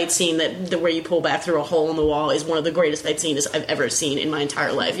 and the fight scene where you pull back through a hole in the wall is one of the greatest fight scenes I've ever seen in my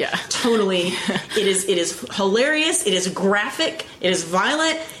entire life. Yeah, totally. It is hilarious. It is graphic. It is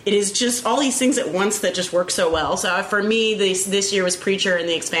violent. It is just all these things at once that just work so well. So for me, this year was Preacher and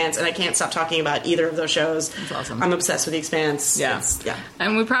The Expanse, and I can't stop talking about either of those shows. That's awesome. I'm obsessed with The Expanse. Yeah.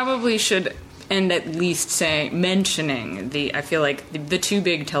 And we probably should end at least mentioning I feel like the 2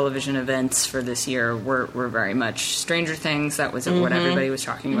 big television events for this year were very much Stranger Things. That was what everybody was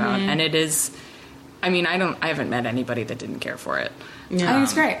talking about. And it is, I mean, I haven't met anybody that didn't care for it. Yeah. I think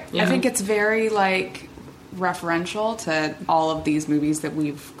it's great. I think it's very referential to all of these movies that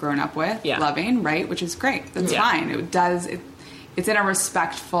we've grown up with, loving, right? Which is great. That's fine. It's in a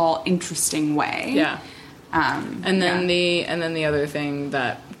respectful, interesting way. Yeah. And then the other thing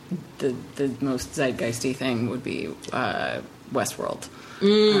that the most zeitgeisty thing would be Westworld.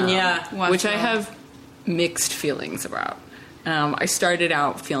 Which I have mixed feelings about. I started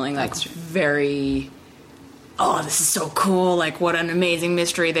out feeling very, this is so cool, like what an amazing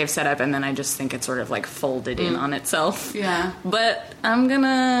mystery they've set up, and then I just think it sort of folded in on itself. Yeah. But I'm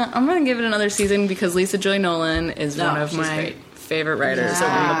gonna give it another season because Lisa Joy Nolan is one of my favorite writers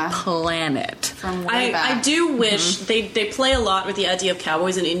on the planet. From way back. I do wish they play a lot with the idea of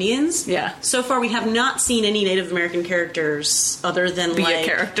cowboys and Indians. Yeah. So far, we have not seen any Native American characters other than be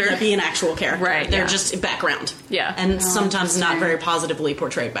an actual character. Right. They're just background. Yeah. And sometimes not very positively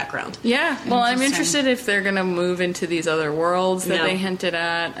portrayed background. Yeah. Well, I'm interested if they're going to move into these other worlds that they hinted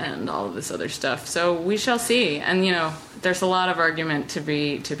at and all of this other stuff. So we shall see. And there's a lot of argument to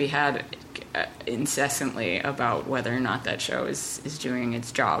be had incessantly about whether or not that show is doing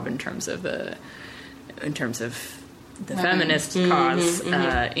its job in terms of the feminist cause.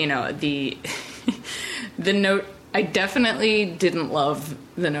 The note, I definitely didn't love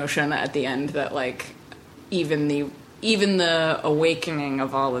the notion at the end that even the awakening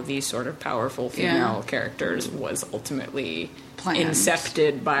of all of these sort of powerful female characters was ultimately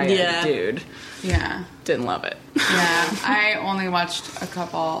incepted by a dude. Yeah, didn't love it. Yeah, I only watched a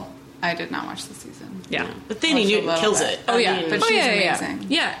couple. I did not watch the season. Yeah, but Thandie Newton kills it. But she's amazing.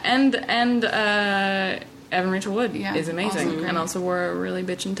 Yeah, and Evan Rachel Wood is amazing, awesome. And also wore a really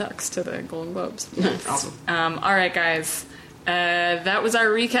bitchin' tux to the Golden Globes. Awesome. All right, guys. That was our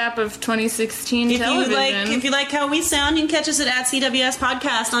recap of 2016 television. If you like how we sound, you can catch us at CWS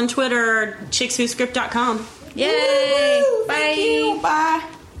Podcast on Twitter or chickswhoscript.com. Yay! Woo! Bye. Thank you. Bye.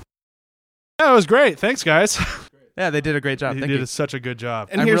 That was great. Thanks, guys. Yeah, they did a great job. They did such a good job.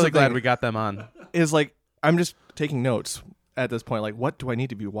 And I'm really glad we got them on. I'm just taking notes at this point. What do I need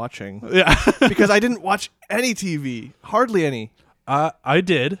to be watching? Yeah, because I didn't watch any TV, hardly any. I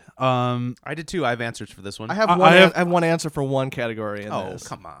did. I did too. I have answers for this one. I have one answer for one category. This.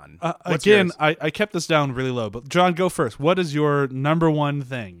 Come on. Again, I kept this down really low. But John, go first. What is your number one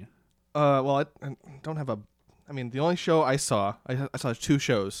thing? Well, I don't have a. I mean, the only show I saw 2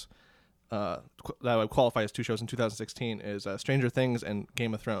 shows. That would qualify as 2 shows in 2016 is Stranger Things and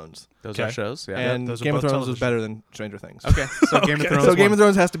Game of Thrones. Those are shows, yeah. And Game of Thrones was better than Stranger Things. Okay, so Game of Thrones. So Game of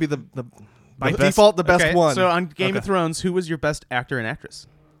Thrones has to be the by default the best one. So on Game of Thrones, who was your best actor and actress?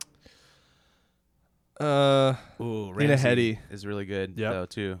 Lena Headey is really good though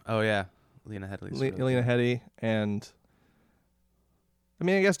too. Oh yeah. Lena Headey. Lena Headey, and I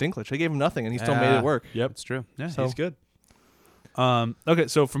mean, I guess Dinklage. They gave him nothing, and he still made it work. Yep, it's true. Yeah, So- he's good. Okay,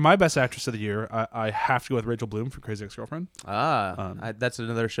 so for my best actress of the year, I have to go with Rachel Bloom for Crazy Ex-Girlfriend. That's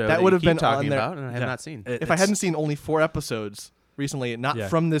another show that that would you have keep been talking on there. about, and I have not seen. If I hadn't seen only 4 episodes recently, not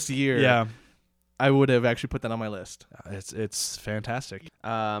from this year, yeah, I would have actually put that on my list. it's fantastic.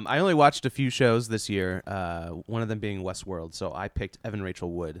 I only watched a few shows this year. One of them being Westworld. So I picked Evan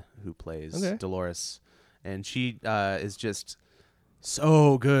Rachel Wood, who plays Dolores, and she is just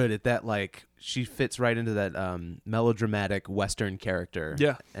so good at that. Like, she fits right into that melodramatic Western character.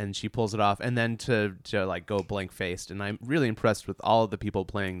 Yeah, and she pulls it off. And then to like go blank faced, and I'm really impressed with all of the people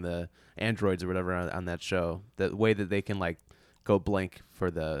playing the androids or whatever on that show. The way that they can like go blank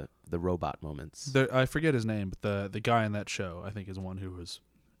for the robot moments. I forget his name, but the guy in that show, I think, is one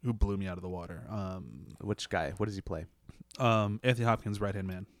who blew me out of the water. Which guy? What does he play? Anthony Hopkins' right-hand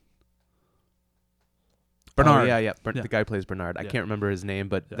man. Bernard. Bernard. Yeah. The guy plays Bernard. I can't remember his name,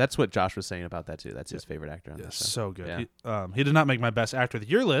 but that's what Josh was saying about that too. That's his favorite actor on that show. So good. Yeah. He did not make my best actor of the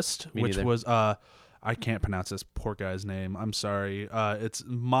year list, Me which neither. was I can't pronounce this poor guy's name. I'm sorry. It's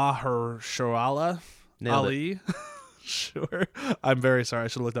Mahershala Nailed Ali. Sure. I'm very sorry. I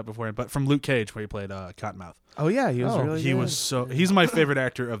should have looked up beforehand. But from Luke Cage, where he played Cottonmouth. Oh yeah, he was really. He good. was so. He's my favorite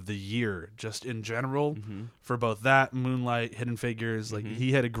actor of the year, just in general, for both that, Moonlight, Hidden Figures. Like,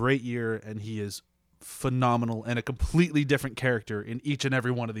 he had a great year, and he is phenomenal and a completely different character in each and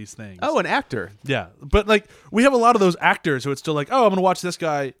every one of these things. Oh, an actor. Yeah, but like, we have a lot of those actors who it's still like, oh, I'm gonna watch this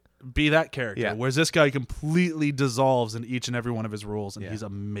guy be that character. Yeah. Whereas this guy completely dissolves in each and every one of his roles, and he's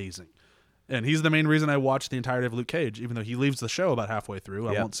amazing. And he's the main reason I watched the entirety of Luke Cage, even though he leaves the show about halfway through.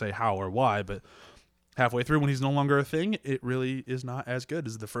 I won't say how or why, but halfway through, when he's no longer a thing, it really is not as good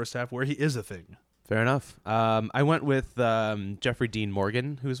as the first half where he is a thing. Fair enough. I went with Jeffrey Dean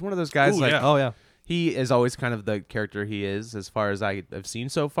Morgan, who's one of those guys. Ooh, like, yeah. Oh yeah. he is always kind of the character he is, as far as I have seen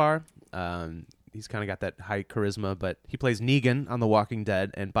so far. He's kind of got that high charisma, but he plays Negan on The Walking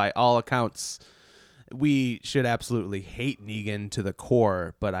Dead, and by all accounts, we should absolutely hate Negan to the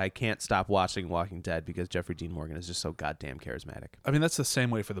core, but I can't stop watching Walking Dead because Jeffrey Dean Morgan is just so goddamn charismatic. I mean, that's the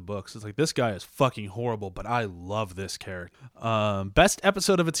same way for the books. It's like, this guy is fucking horrible, but I love this character. Best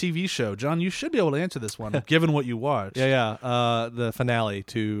episode of a TV show. John, you should be able to answer this one, given what you watched. Yeah. The finale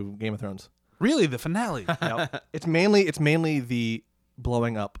to Game of Thrones. Really, the finale. Yep. It's mainly the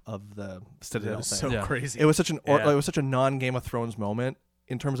blowing up of the Citadel thing. So crazy. It was such it was such a non Game of Thrones moment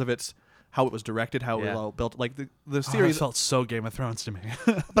in terms of its how it was directed, how it was all built. Like the series it felt so Game of Thrones to me.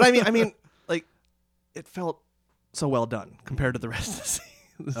 But I mean, like, it felt so well done compared to the rest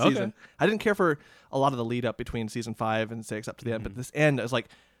of the season. I didn't care for a lot of the lead up between season 5 and 6 up to the end, but this end, I was like,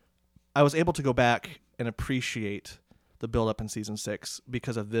 I was able to go back and appreciate the build up in season 6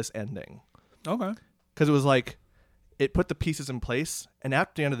 because of this ending. Okay. Because it was like, it put the pieces in place, and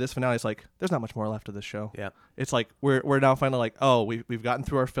after the end of this finale, it's like, there's not much more left of this show. Yeah. It's like, we're now finally like, oh, we've gotten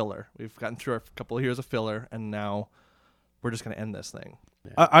through our filler. We've gotten through our couple of years of filler, and now we're just going to end this thing.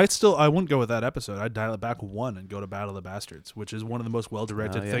 I wouldn't go with that episode. I'd dial it back one and go to Battle of the Bastards, which is one of the most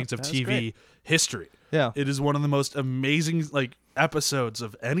well-directed things of TV great. history. Yeah. It is one of the most amazing episodes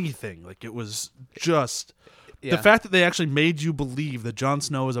of anything. Like, it was just the fact that they actually made you believe that Jon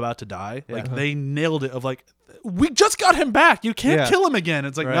Snow is about to die. Like, they nailed it of like, we just got him back. You can't kill him again.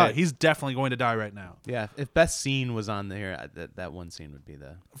 It's like, no, he's definitely going to die right now. Yeah, if best scene was on there, that one scene would be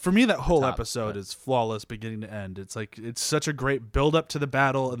the. For me, that whole top, episode is flawless beginning to end. It's like, it's such a great build up to the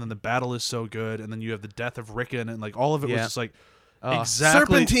battle, and then the battle is so good, and then you have the death of Rickon, and like all of it was just like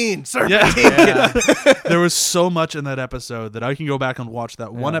exactly Serpentine. Yeah. There was so much in that episode that I can go back and watch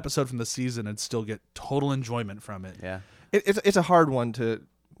that one episode from the season and still get total enjoyment from it. Yeah, It's a hard one to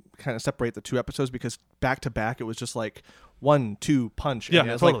kind of separate the two episodes because back to back it was just like 1-2 punch. And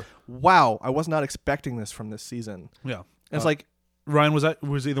Yeah, it's totally. like, wow, I was not expecting this from this season. Yeah. And it's like, Ryan,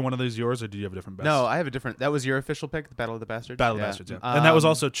 was either one of those yours, or do you have a different best? no, I have a different. That was your official pick, the Battle of the Bastards. Battle of the Bastards, yeah. And that was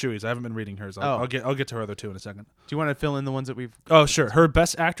also Chewy's. I haven't been reading hers. I'll get to her other two in a second. Do you want to fill in the ones that we've? Oh, sure. Her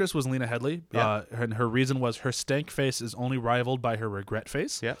best actress was Lena Headey. Yeah. And her reason was her stank face is only rivaled by her regret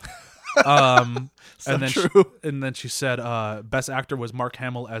face. Yeah. And then she said best actor was Mark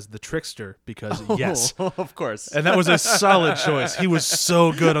Hamill as the trickster because yes, of course. and that was a solid choice. He was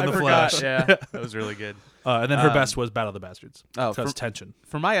so good on the Flash. Yeah, that was really good. And then her best was Battle of the Bastards. Oh, because tension.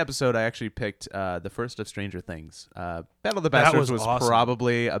 For my episode, I actually picked the first of Stranger Things. Battle of the That Bastards was was awesome.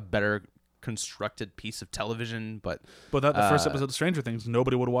 probably a better constructed piece of television, but that the first episode of Stranger Things,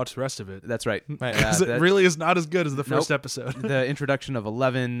 nobody would watch the rest of it. that's right. Because it really is not as good as the first episode. The introduction of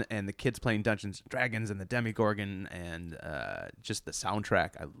 11 and the kids playing Dungeons and Dragons and the Demigorgon and just the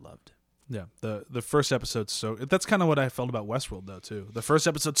soundtrack, I loved. Yeah, the first episode's so... That's kind of what I felt about Westworld, though, too. The first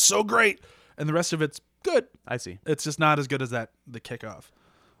episode's so great, and the rest of it's good. I see. It's just not as good as the kickoff,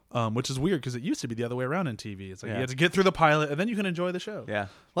 which is weird because it used to be the other way around in TV. It's like you have to get through the pilot, and then you can enjoy the show. Yeah.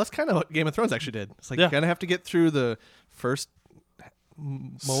 Well, that's kind of what Game of Thrones actually did. It's like you kind of have to get through the first...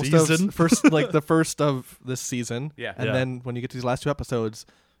 the first of this season. Yeah. And then when you get to these last 2 episodes,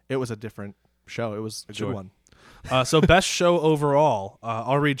 it was a different show. It was a good one. So best show overall,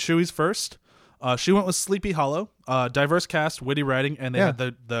 I'll read Chewy's first. She went with Sleepy Hollow. Diverse cast, witty writing, and they had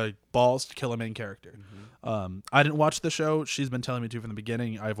the balls to kill a main character. I didn't watch the show. She's been telling me to from the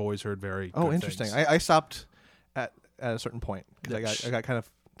beginning. I've always heard very good interesting. things. I stopped at a certain point because I got kind of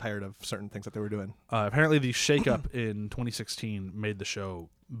tired of certain things that they were doing. Apparently the shakeup in 2016 made the show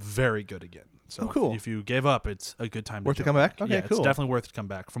very good again. So cool. If you gave up, it's a good time worth to come back. Okay, yeah, cool. It's definitely worth to come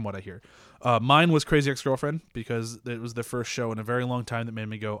back from what I hear. Mine was Crazy Ex-Girlfriend because it was the first show in a very long time that made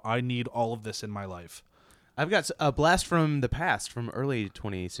me go, I need all of this in my life. I've got a blast from the past from early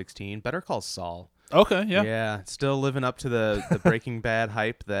 2016. Better Call Saul. Okay, yeah. Yeah, still living up to the Breaking Bad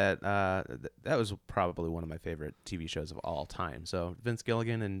hype that was probably one of my favorite TV shows of all time. So Vince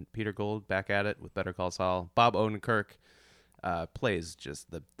Gilligan and Peter Gould back at it with Better Call Saul. Bob Odenkirk plays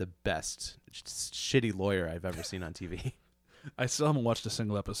just the best shitty lawyer I've ever seen on TV. I still haven't watched a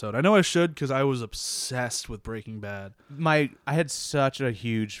single episode. I know I should because I was obsessed with Breaking Bad. I had such a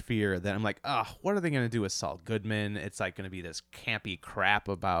huge fear that I'm like, what are they going to do with Saul Goodman? It's like going to be this campy crap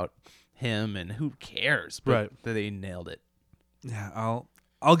about him, and who cares? But they nailed it. Yeah,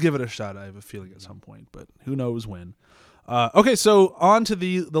 I'll give it a shot. I have a feeling at some point, but who knows when. Okay, so on to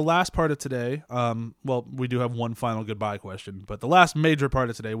the last part of today. Well, we do have one final goodbye question, but the last major part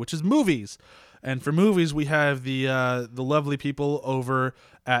of today, which is movies. And for movies, we have the lovely people over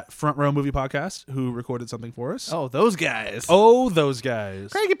at Front Row Movie Podcast who recorded something for us. Oh, those guys.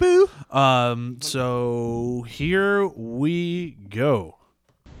 Craigie Poo. So here we go.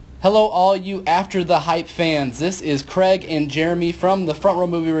 Hello, all you After the Hype fans. This is Craig and Jeremy from the Front Row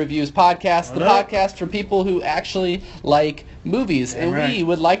Movie Reviews podcast, podcast for people who actually like movies. And we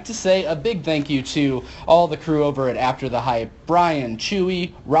would like to say a big thank you to all the crew over at After the Hype, Brian,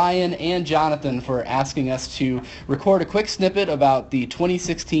 Chewy, Ryan, and Jonathan for asking us to record a quick snippet about the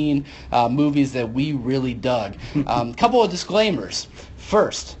 2016 movies that we really dug. Couple of disclaimers.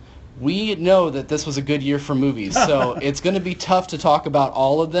 First, we know that this was a good year for movies, so it's going to be tough to talk about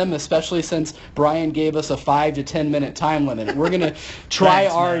all of them, especially since Brian gave us a 5 to 10 minute time limit. We're going to try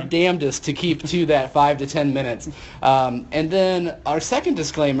our damnedest to keep to that 5 to 10 minutes. And then our second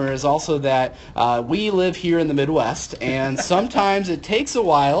disclaimer is also that we live here in the Midwest, and sometimes it takes a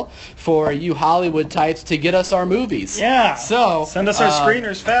while for you Hollywood types to get us our movies. Yeah. So send us our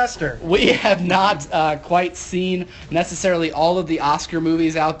screeners faster. We have not quite seen necessarily all of the Oscar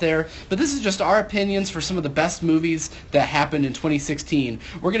movies out there, but this is just our opinions for some of the best movies that happened in 2016.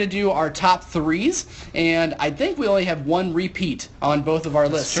 We're going to do our top 3s, and I think we only have one repeat on both of our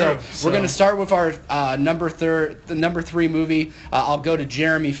lists. So we're going to start with our number 3 movie. I'll go to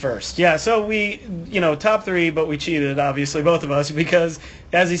Jeremy first. Yeah, so we, top 3, but we cheated, obviously, both of us, because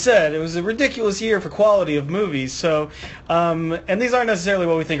as he said, it was a ridiculous year for quality of movies. So, and these aren't necessarily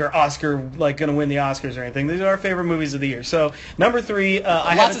what we think are going to win the Oscars or anything. These are our favorite movies of the year. So, number 3,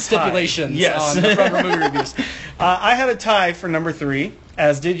 I lots of stipulations on the Front Row Movie Reviews. I had a tie for number 3,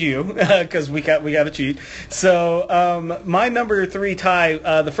 as did you, because we got to cheat. So, my number 3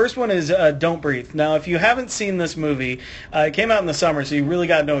 tie, the first one is Don't Breathe. Now, if you haven't seen this movie, it came out in the summer, so you really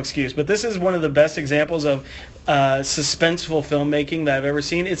got no excuse. But this is one of the best examples of suspenseful filmmaking that I've ever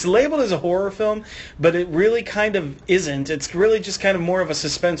seen. It's labeled as a horror film, but it really kind of isn't. It's really just kind of more of a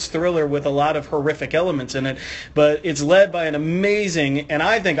suspense thriller with a lot of horrific elements in it. But it's led by an amazing, and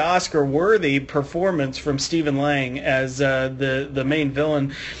I think Oscar-worthy performance from Stephen Lang as the main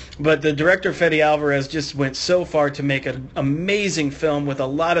villain. But the director, Fede Alvarez, just went so far to make an amazing film with a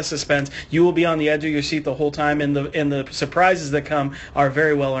lot of suspense. You will be on the edge of your seat the whole time, and the surprises that come are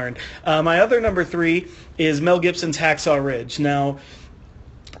very well earned. My other number 3 is Mel Gibson's Hacksaw Ridge. Now,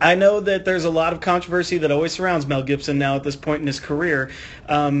 I know that there's a lot of controversy that always surrounds Mel Gibson now at this point in his career,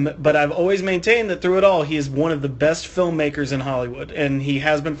 but I've always maintained that through it all, he is one of the best filmmakers in Hollywood, and he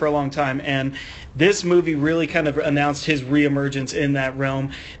has been for a long time. And this movie really kind of announced his reemergence in that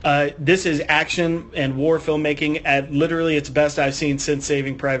realm. This is action and war filmmaking at literally its best I've seen since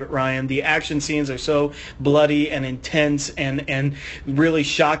Saving Private Ryan. The action scenes are so bloody and intense and really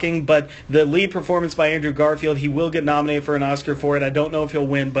shocking, but the lead performance by Andrew Garfield, he will get nominated for an Oscar for it. I don't know if he'll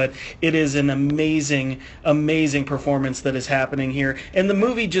win, in, but it is an amazing performance that is happening here, and the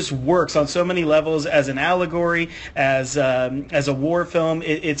movie just works on so many levels as an allegory, as a war film.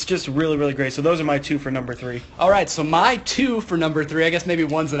 It's just really great. So those are my two for number 3. All right, so my 2 for number 3, I guess maybe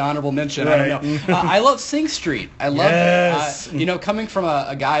one's an honorable mention. Right. I don't know. I love Sing Street. I love Yes. it. Coming from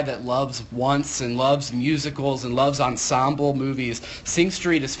a guy that loves Once and loves musicals and loves ensemble movies, Sing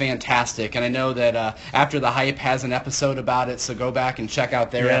Street is fantastic. And I know that After the Hype has an episode about it, so go back and check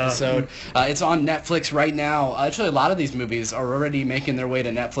out their episode. It's on Netflix right now. Actually, a lot of these movies are already making their way to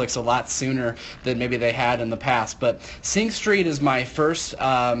Netflix a lot sooner than maybe they had in the past. But Sing Street is my first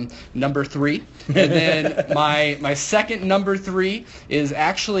number 3. And then my second number 3 is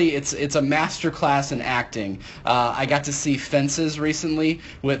actually it's a masterclass in acting. I got to see Fences recently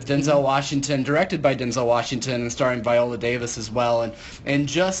with Denzel Washington, directed by Denzel Washington and starring Viola Davis as well, and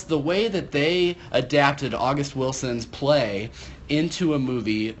just the way that they adapted August Wilson's play into a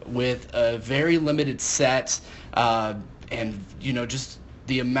movie with a very limited set, and just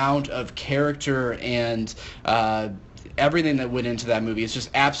the amount of character and everything that went into that movie is just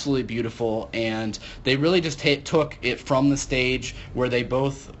absolutely beautiful, and they really just took it from the stage where they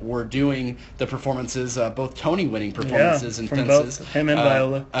both were doing the performances, both Tony-winning performances in Fences, both him and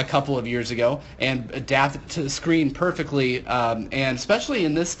Viola, a couple of years ago, and adapted to the screen perfectly, and especially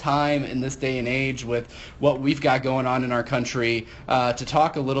in this time, in this day and age, with what we've got going on in our country, to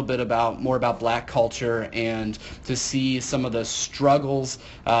talk a little bit more about black culture and to see some of the struggles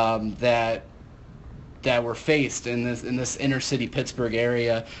that were faced in this inner city Pittsburgh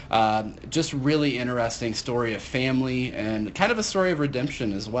area. Just really interesting story of family and kind of a story of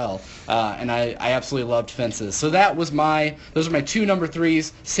redemption as well. And I absolutely loved Fences. So those are my 2 number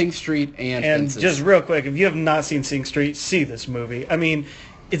 3s, Sing Street and Fences. And just real quick, if you have not seen Sing Street, see this movie. I mean,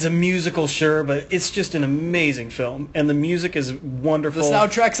 it's a musical, sure, but it's just an amazing film, and the music is wonderful. The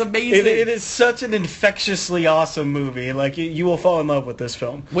soundtrack's amazing. It is such an infectiously awesome movie. Like, you will fall in love with this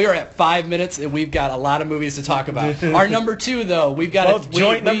film. We are at 5 minutes, and we've got a lot of movies to talk about. Our number 2, though, we've got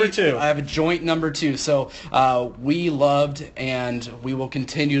joint number 2. I have a joint number 2. So we loved, and we will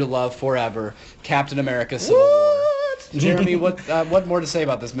continue to love forever, Captain America: Civil War. Jeremy, what more to say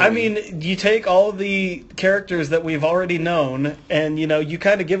about this movie? I mean, you take all the characters that we've already known, and you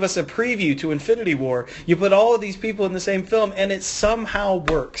kind of give us a preview to Infinity War. You put all of these people in the same film, and it somehow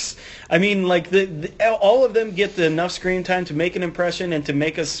works. I mean, like all of them get enough screen time to make an impression and to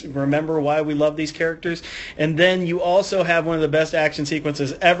make us remember why we love these characters. And then you also have one of the best action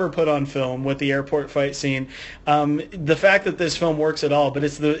sequences ever put on film with the airport fight scene. The fact that this film works at all, but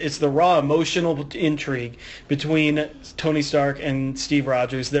it's the raw emotional intrigue between Tony Stark and Steve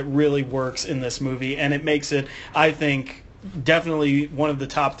Rogers that really works in this movie, and it makes it, I think, definitely one of the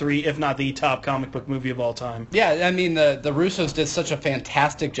top 3, if not the top comic book movie of all time. Yeah, I mean, the Russos did such a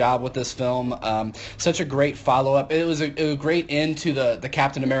fantastic job with this film. Such a great follow-up. It was a great end to the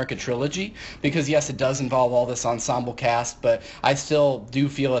Captain America trilogy, because yes, it does involve all this ensemble cast, but I still do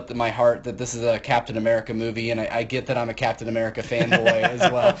feel at my heart that this is a Captain America movie, and I get that I'm a Captain America fanboy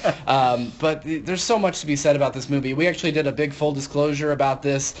as well. But there's so much to be said about this movie. We actually did a big full disclosure about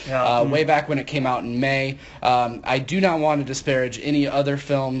this way back when it came out in May. I do not want to disparage any other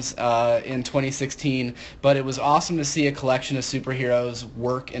films in 2016, but it was awesome to see a collection of superheroes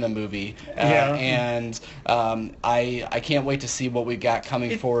work in a movie. And I can't wait to see what we've got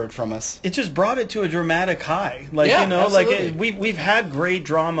coming forward from us. It just brought it to a dramatic high. We've had great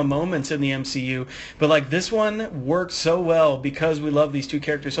drama moments in the MCU, but like this one worked so well because we love these two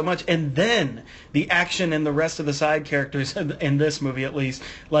characters so much, and then the action and the rest of the side characters in this movie, at least,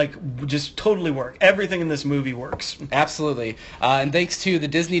 like, just totally work. Everything in this movie works. Absolutely. And thanks to the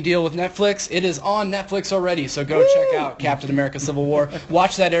Disney deal with Netflix, it is on Netflix already, so go check out Captain America: Civil War.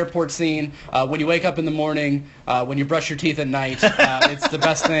 Watch that airport scene when you wake up in the morning, when you brush your teeth at night. It's the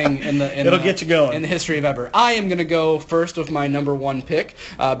best thing It'll get you going. In the history of ever. I am going to go first with my number 1 pick,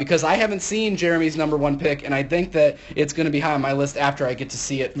 because I haven't seen Jeremy's number 1 pick, and I think that it's going to be high on my list after I get to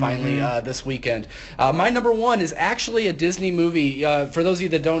see it finally this weekend. My number 1 is actually a Disney movie. For those of you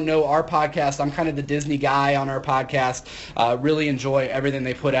that don't know our podcast, I'm kind of the Disney guy on our podcast. Really enjoy everything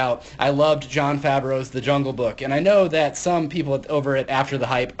they put out. I loved Jon Favreau's The Jungle Book, and I know that some people over at After the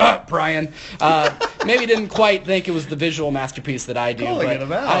Hype, Brian, maybe didn't quite think it was the visual masterpiece that I do.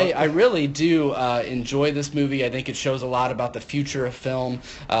 But I really do enjoy this movie. I think it shows a lot about the future of film,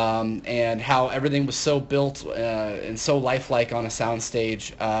 and how everything was so built and so lifelike on a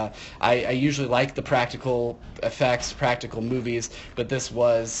soundstage. I usually like the practical effects, practical movies, but this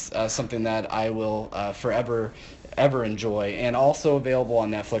was something that I will forever ever enjoy, and also available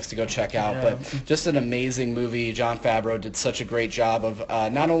on Netflix to go check out. But just an amazing movie. Jon Favreau did such a great job of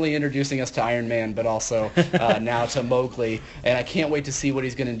not only introducing us to Iron Man, but also now to Mowgli. And I can't wait to see what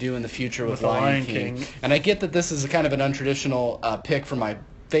he's going to do in the future with Lion King. And I get that this is a kind of an untraditional pick for my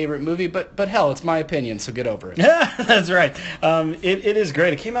favorite movie, but hell, it's my opinion, so get over it. Yeah, that's right. It is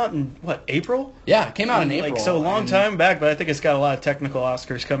great. It came out in April? Yeah, it came out in April. Like, so a long time back, but I think it's got a lot of technical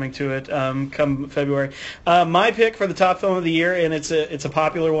Oscars coming to it come February. My pick for the top film of the year, and it's a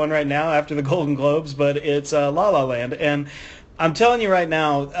popular one right now after the Golden Globes, but it's La La Land. And I'm telling you right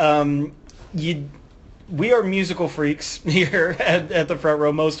now, we are musical freaks here at the front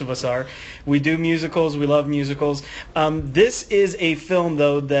row. Most of us are. We do musicals. We love musicals. This is a film,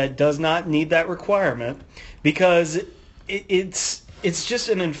 though, that does not need that requirement because it's just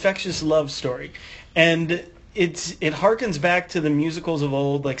an infectious love story. And it harkens back to the musicals of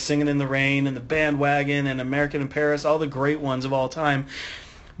old, like Singing in the Rain and The Bandwagon and American in Paris, all the great ones of all time.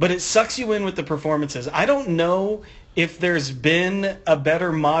 But it sucks you in with the performances. I don't know if there's been a better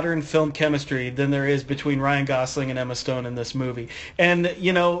modern film chemistry than there is between Ryan Gosling and Emma Stone in this movie. And,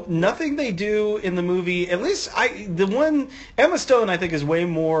 nothing they do in the movie, at least Emma Stone, I think, is way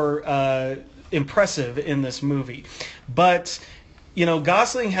more impressive in this movie. But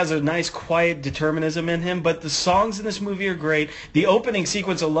Gosling has a nice quiet determinism in him, but the songs in this movie are great. The opening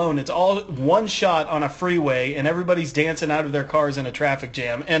sequence alone, it's all one shot on a freeway, and everybody's dancing out of their cars in a traffic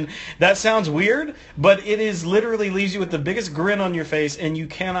jam. And that sounds weird, but it is literally leaves you with the biggest grin on your face, and you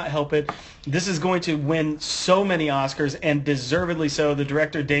cannot help it. This is going to win so many Oscars, and deservedly so. The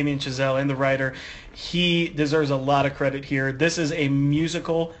director, Damien Chazelle, and the writer, he deserves a lot of credit here. This is a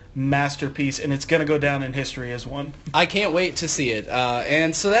musical masterpiece, and it's going to go down in history as one. I can't wait to see it.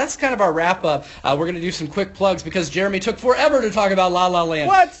 And so that's kind of our wrap-up. We're going to do some quick plugs because Jeremy took forever to talk about La La Land.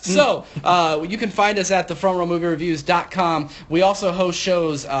 What? So you can find us at thefrontrowmoviereviews.com. We also host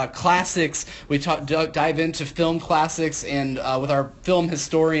shows, classics. We dive into film classics, and with our film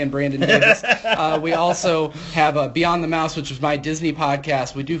historian, Brandon Davis. We also have Beyond the Mouse, which is my Disney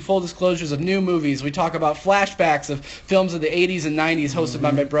podcast. We do full disclosures of new movies. We talk about flashbacks of films of the 80s and 90s, hosted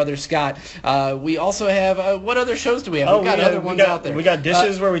by my brother Scott. We also have what other shows do we have? We've got other ones out there. We got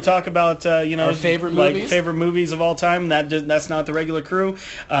Dishes where we talk about our favorite movies. Favorite movies of all time. That's not the regular crew.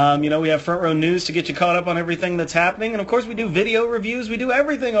 We have Front Row News to get you caught up on everything that's happening, and of course we do video reviews. We do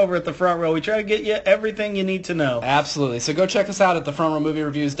everything over at the Front Row. We try to get you everything you need to know. Absolutely. So go check us out at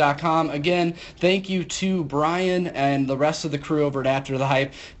thefrontrowmoviereviews.com. Again, thank you to Brian and the rest of the crew over at After the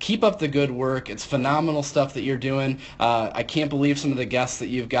Hype. Keep up the good work. It's phenomenal stuff that you're doing. I can't believe some of the guests that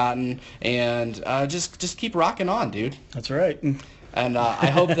you've gotten, and just keep rocking on, dude. That's right. And I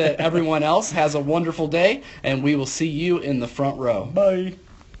hope that everyone else has a wonderful day, and we will see you in the front row. Bye.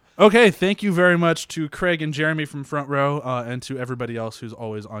 Okay, thank you very much to Craig and Jeremy from Front Row, and to everybody else who's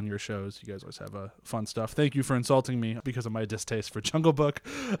always on your shows. You guys always have fun stuff. Thank you for insulting me because of my distaste for Jungle Book,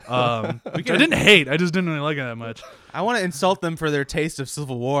 which I didn't hate. I just didn't really like it that much. I want to insult them for their taste of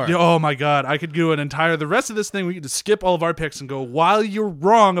Civil War. Yeah, oh my God, I could do the rest of this thing, we could just skip all of our picks and go, while you're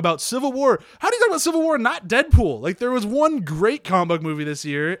wrong about Civil War, how do you talk about Civil War and not Deadpool? Like, there was one great comic book movie this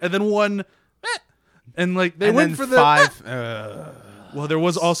year, and then one, and like, they went for the five. Well, there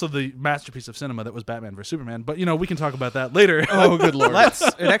was also the masterpiece of cinema that was Batman vs. Superman, but, we can talk about that later. Oh, good Lord.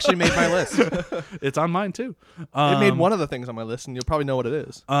 It actually made my list. It's on mine, too. It made one of the things on my list, and you'll probably know what it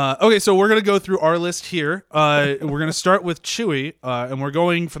is. Okay, so we're going to go through our list here. We're going to start with Chewie, and we're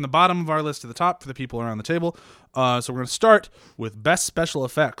going from the bottom of our list to the top for the people around the table. So we're going to start with Best Special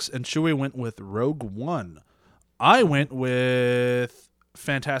Effects, and Chewie went with Rogue One. I went with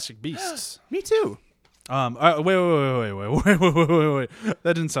Fantastic Beasts. Me too. Wait. That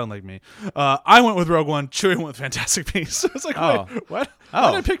didn't sound like me. I went with Rogue One. Chewie went with Fantastic Beasts. I was like, wait, what?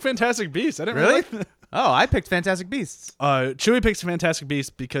 Why did I pick Fantastic Beasts? I didn't really. Like I picked Fantastic Beasts. Chewie picks Fantastic Beasts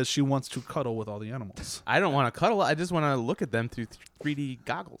because she wants to cuddle with all the animals. I don't want to cuddle. I just want to look at them through 3D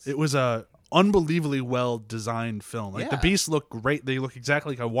goggles. It was a unbelievably well designed film. Like, the beasts look great. They look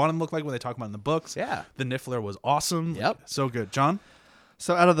exactly like I want them to look like when they talk about in the books. Yeah. The Niffler was awesome. Yep. So good. John?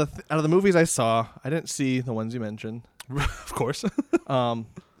 So out of the movies I saw, I didn't see the ones you mentioned. Of course.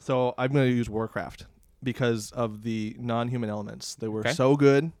 So I'm going to use Warcraft because of the non-human elements. They were so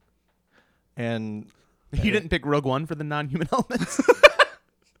good. And you didn't pick Rogue One for the non-human elements?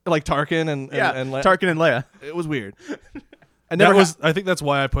 Like Tarkin and Tarkin and Leia. It was weird. I think that's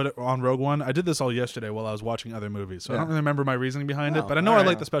why I put it on Rogue One. I did this all yesterday while I was watching other movies, so I don't really remember my reasoning behind it, but I know I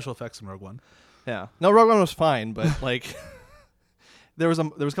like the special effects in Rogue One. Yeah. No, Rogue One was fine, but like there was a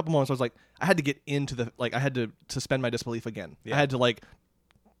couple moments where I was like, I had to get into I had to suspend my disbelief again. Yeah. I had to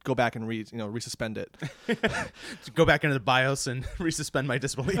go back and resuspend it. Go back into the BIOS and resuspend my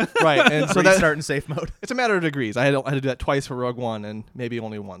disbelief. Right, and so restart in safe mode. It's a matter of degrees. I had to do that twice for Rogue One and maybe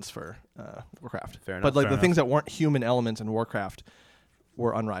only once for Warcraft. Fair enough. But like Fair the enough. things that weren't human elements in Warcraft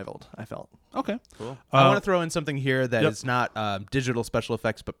were unrivaled, I felt. Okay. Cool. I want to throw in something here that is not digital special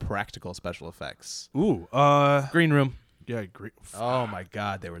effects, but practical special effects. Ooh. Green Room. Yeah. Great. Oh my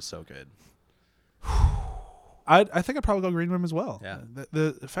God, they were so good. I think I'd probably go Green Room as well. Yeah.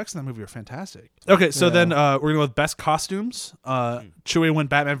 The effects in that movie are fantastic. Okay, so then we're going to go with best costumes. Chewie went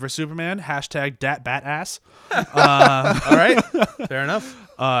Batman vs. Superman. # #DatBatass. All right. Fair enough.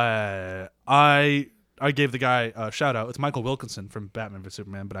 I gave the guy a shout out. It's Michael Wilkinson from Batman vs.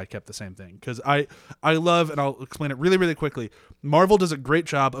 Superman, but I kept the same thing because I love, and I'll explain it really, really quickly. Marvel does a great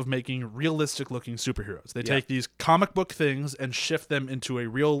job of making realistic looking superheroes. They take these comic book things and shift them into a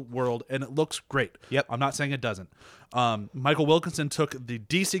real world, and it looks great. Yep. I'm not saying it doesn't. Michael Wilkinson took the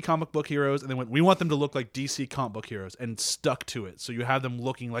DC comic book heroes and they went, we want them to look like DC comic book heroes, and stuck to it. So you have them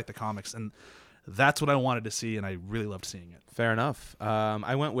looking like the comics, and that's what I wanted to see, and I really loved seeing it. Fair enough.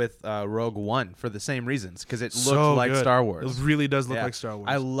 I went with Rogue One for the same reasons because it looked So like good. Star Wars. It really does look like Star Wars.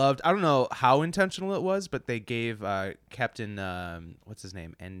 I don't know how intentional it was, but they gave Captain what's his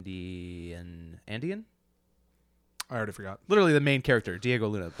name, Andian. I already forgot. Literally the main character, Diego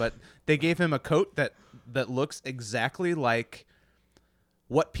Luna, but they gave him a coat that looks exactly like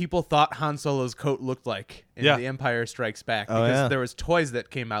what people thought Han Solo's coat looked like in The Empire Strikes Back, because there was toys that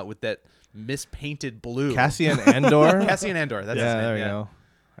came out with that mispainted blue. Cassian Andor? Cassian Andor. That's his name. There we go.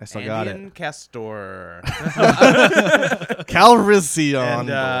 I still got it. Andian Castor. Calrissian.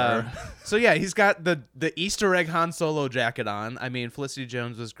 And, so yeah, he's got the Easter egg Han Solo jacket on. I mean, Felicity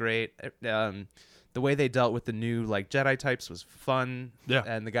Jones was great. The way they dealt with the new Jedi types was fun. Yeah.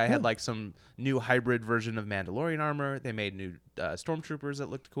 And the guy had some new hybrid version of Mandalorian armor. They made new stormtroopers that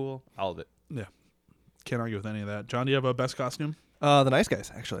looked cool. All of it. Yeah. Can't argue with any of that. John, do you have a best costume? The Nice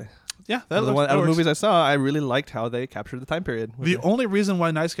Guys, actually. Yeah, Out of the movies I saw, I really liked how they captured the time period. The only reason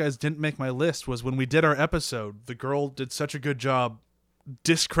why Nice Guys didn't make my list was when we did our episode, the girl did such a good job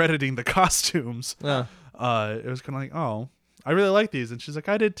discrediting the costumes. Yeah. It was kind of like, oh, I really like these. And she's like,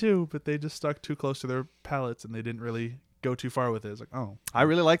 I did too, but they just stuck too close to their palettes and they didn't really go too far with it. It's like, oh. I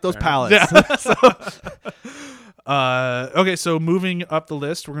really like those palettes. Yeah. Okay, so moving up the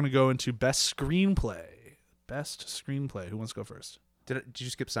list, we're going to go into best screenplay. Best screenplay. Who wants to go first? Did you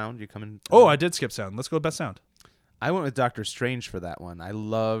skip sound? You coming? Oh, I did skip sound. Let's go with best sound. I went with Doctor Strange for that one. I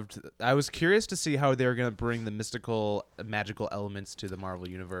was curious to see how they were going to bring the mystical, magical elements to the Marvel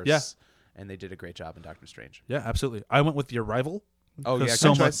universe. Yeah. And they did a great job in Doctor Strange. Yeah, absolutely. I went with The Arrival. Oh, yeah.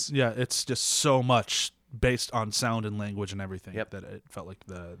 So good much, choice. yeah, it's just so much based on sound and language and everything Yep. that it felt like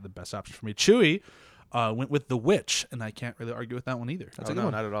the best option for me. Chewie went with The Witch, and I can't really argue with that one either. That's a good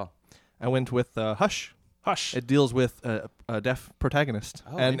one. Not at all. I went with Hush. Hush. It deals with a deaf protagonist,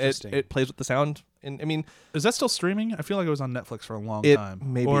 and interesting. it plays with the sound. And I mean, Is that still streaming? I feel like it was on Netflix for a long It time,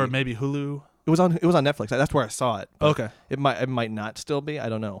 may or be. maybe Hulu. it was on Netflix. That's where I saw it. But Okay. It might not still be. I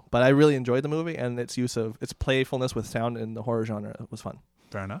don't know. But I really enjoyed the movie, and its use of its playfulness with sound in the horror genre was fun.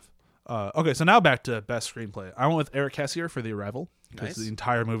 Fair enough. Okay, so now back to best screenplay. I went with Eric Hessier for The Arrival because Nice. the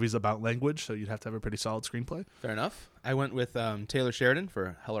entire movie's about language, so you'd have to have a pretty solid screenplay. Fair enough. I went with Taylor Sheridan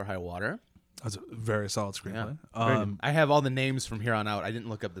for Hell or High Water. That's a very solid screenplay. Very good. I have all the names from here on out. I didn't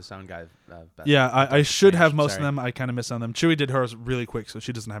look up the sound guy. Best Yeah, I should have most Sorry. of them. I kind of missed on them. Chewie did hers really quick, so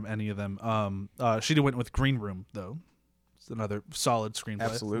she doesn't have any of them. She went with Green Room, though. It's another solid screenplay.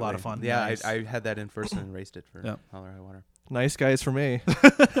 Absolutely. A lot of fun. Yeah, Nice. I had that in first and erased it for Yeah. Hell or High Water. Nice Guys for me.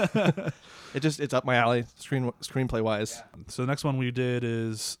 It's up my alley, screenplay wise. So the next one we did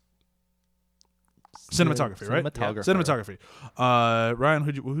is cinematography, right? Cinematography. Cinematography. Ryan,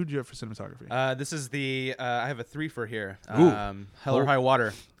 who'd you have for cinematography? This is the I have a 3 for here. Ooh. Hell or High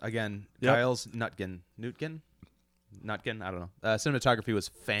Water again. Yep. Giles Nutkin. I don't know. Cinematography was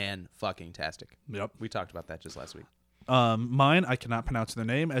fan-fucking-tastic. Yep. We talked about that just last week. Mine, I cannot pronounce their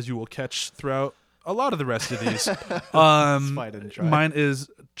name, as you will catch throughout a lot of the rest of these. I didn't try. Mine is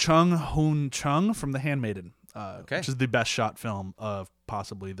Chung Hoon Chung from The Handmaiden, Okay. which is the best shot film of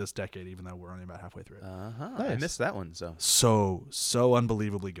possibly this decade, even though we're only about halfway through it. I Nice. missed that one. So So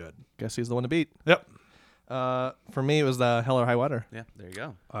unbelievably good. Guess he's the one to beat. Yep. For me, it was the Hell or High Water. yeah, there you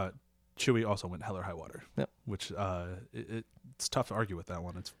go. Chewie also went Hell or High Water. Yep. Which it's tough to argue with that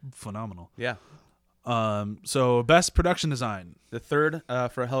one. It's phenomenal. Yeah. So best production design. The third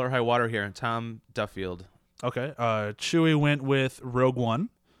for Hell or High Water here, Tom Duffield. Okay. Chewie went with Rogue One.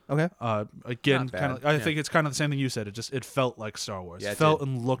 Okay. Again, Not bad. kind of. I Yeah. think it's kind of the same thing you said. It felt like Star Wars. Yeah, It it felt did.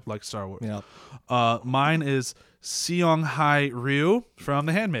 and looked like Star Wars. Yeah. Mine is Seong-hae Ryu from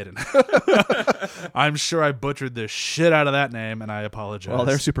The Handmaiden. I'm sure I butchered the shit out of that name, and I apologize. Well,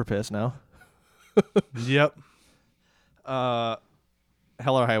 they're super pissed now. Yep. Hell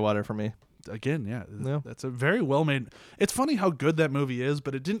or High Water for me. Again, yeah, that's a very well made. It's funny how good that movie is,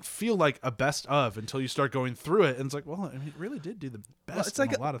 but it didn't feel like a best of until you start going through it, and it's like, well, I mean, it really did do the best. It's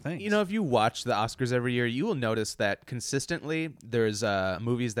like a lot of things. You know, if you watch the Oscars every year, you will notice that consistently there's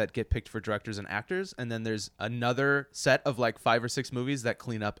movies that get picked for directors and actors, and then there's another set of like 5 or 6 movies that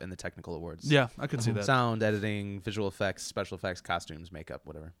clean up in the technical awards. Yeah, I could see that. Sound, editing, visual effects, special effects, costumes, makeup,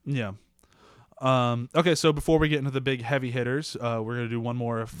 whatever. Yeah. Okay, so before we get into the big heavy hitters, we're going to do one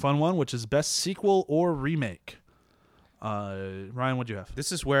more fun one, which is best sequel or remake. Ryan, what'd you have?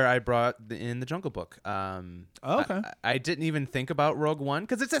 This is where I brought in the Jungle Book. Okay. I didn't even think about Rogue One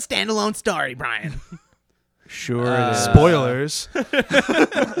because it's a standalone story, Brian. Sure it is. Spoilers.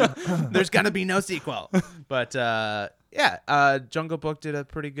 There's going to be no sequel. But Jungle Book did a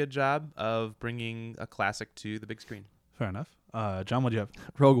pretty good job of bringing a classic to the big screen. Fair enough. John, what'd you have?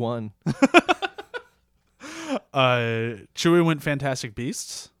 Rogue One. Chewie went Fantastic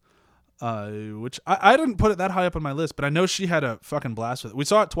Beasts, which I didn't put it that high up on my list, but I know she had a fucking blast with it. We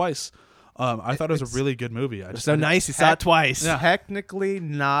saw it twice. I thought it was a really good movie. It's so nice you saw it twice. Yeah. Technically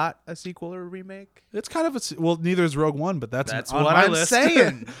not a sequel or a remake. It's kind of well, neither is Rogue One, but that's on what my I'm list.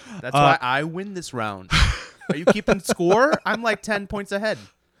 saying. That's why I win this round. Are you keeping score? I'm like 10 points ahead.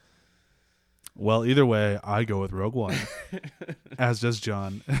 Well, either way, I go with Rogue One, as does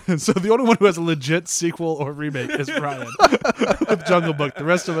John. So the only one who has a legit sequel or remake is Brian with Jungle Book. The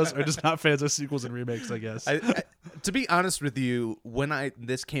rest of us are just not fans of sequels and remakes, I guess. To be honest with you, when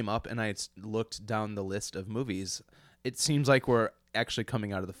this came up and I looked down the list of movies, it seems like we're actually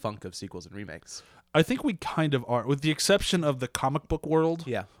coming out of the funk of sequels and remakes. I think we kind of are, with the exception of the comic book world.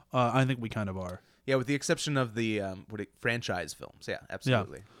 Yeah. I think we kind of are. Yeah, with the exception of the franchise films. Yeah,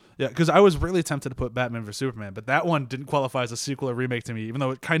 absolutely. Yeah, because I was really tempted to put Batman vs Superman, but that one didn't qualify as a sequel or remake to me, even though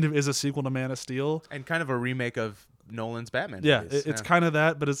it kind of is a sequel to Man of Steel and kind of a remake of Nolan's Batman. Yeah, movies. It's kind of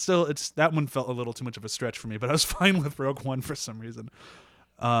that, but it's that one felt a little too much of a stretch for me. But I was fine with Rogue One for some reason.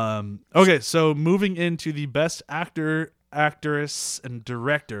 Okay, so moving into the best actor, actress, and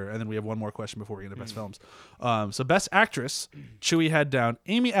director, and then we have one more question before we get into best films. So best actress, Chewie had down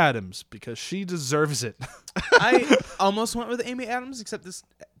Amy Adams because she deserves it. I almost went with Amy Adams, except this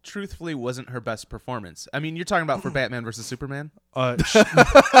truthfully wasn't her best performance. I mean, you're talking about for Batman versus Superman? I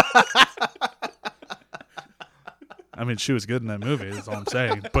mean, she was good in that movie, that's all I'm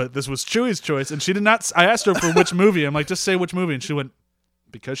saying. But this was Chewie's choice, and she did not. I asked her for which movie. I'm like, just say which movie. And she went,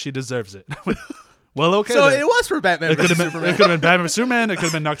 because she deserves it. Well, okay. So then. it was for Batman versus Superman. It could have been Batman vs Superman. It could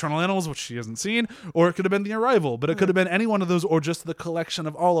have been Nocturnal Animals, which she hasn't seen. Or it could have been The Arrival. But it could have been any one of those, or just the collection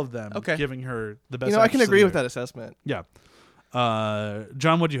of all of them, giving her the best. I can agree with that assessment. Yeah.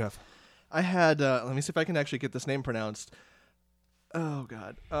 John, what do you have? I had, let me see if I can actually get this name pronounced. Oh,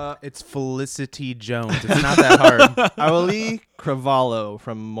 God. It's Felicity Jones. It's not that hard. Auli Cravalho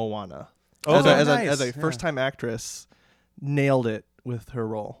from Moana. As a first-time actress, nailed it with her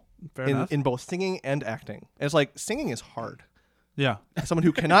role. Fair enough. In both singing and acting. And it's like, singing is hard. Yeah. As someone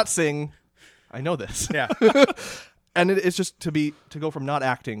who cannot sing, I know this. Yeah. And it's just to go from not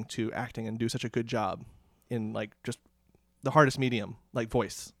acting to acting and do such a good job in like just the hardest medium, like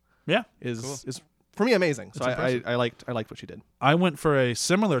voice. Yeah. Is for me amazing. So I liked what she did. I went for a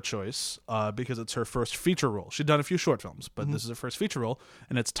similar choice because it's her first feature role. She'd done a few short films, but this is her first feature role,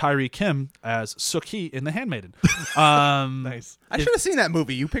 and it's Tyree Kim as Suk-hee in The Handmaiden. Nice. I should have seen that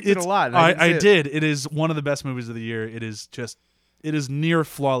movie. You picked it a lot. I did. It is one of the best movies of the year. It is near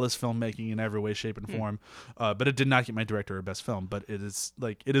flawless filmmaking in every way, shape, and form. But it did not get my director or best film. But it is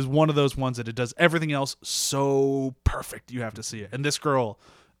one of those ones that it does everything else so perfect. You have to see it. And this girl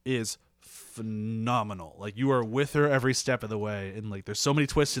is phenomenal. Like, you are with her every step of the way, and like there's so many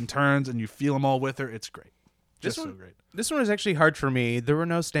twists and turns, and you feel them all with her. It's great. So great. This one was actually hard for me. There were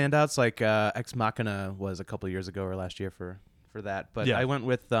no standouts like Ex Machina was a couple years ago or last year for that. But I went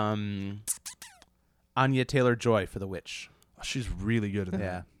with Anya Taylor-Joy for The Witch. She's really good in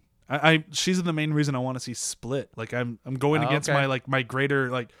that. She's the main reason I want to see Split. Like I'm going against my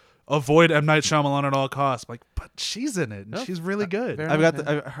greater avoid M. Night Shyamalan at all costs. Like, but she's in it, and she's really good.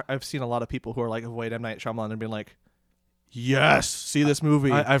 I've seen a lot of people who are like avoid M. Night Shyamalan and being like, yes, see this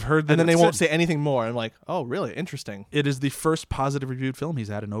movie. I've heard that, and then they won't say anything more. I'm like, oh, really? Interesting. It is the first positive reviewed film he's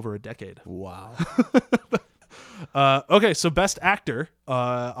had in over a decade. Wow. Okay, so best actor.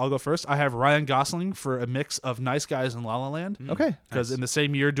 I'll go first. I have Ryan Gosling for a mix of Nice Guys and La La Land. Okay. Because in the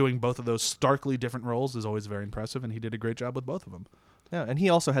same year, doing both of those starkly different roles is always very impressive, and he did a great job with both of them. Yeah, and he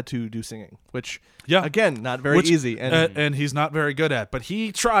also had to do singing, which again, not very Which, easy, and he's not very good at. But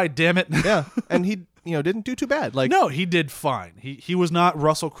he tried, damn it. Yeah, and he didn't do too bad. Like no, he did fine. He was not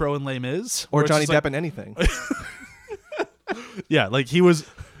Russell Crowe in Les Mis or Johnny Depp in anything. Yeah, like he was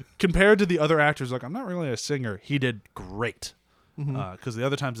compared to the other actors. Like I'm not really a singer. He did great because the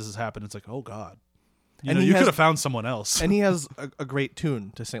other times this has happened, it's like oh god. You could have found someone else. And he has a great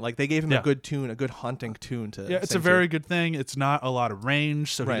tune to sing. Like they gave him a good tune, a good haunting tune to sing. Yeah, it's a very good thing. It's not a lot of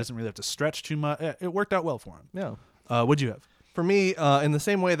range, so he doesn't really have to stretch too much. It worked out well for him. Yeah. What'd you have? For me, in the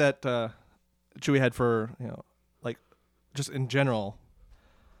same way that Chewie had for, like just in general,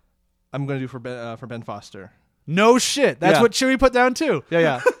 I'm going to do for Ben Foster. No shit. That's what Chewie put down too.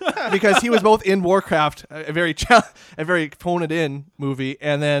 Yeah. Because he was both in Warcraft, a very phone it in movie,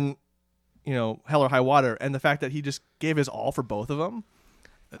 and then Hell or High Water, and the fact that he just gave his all for both of them.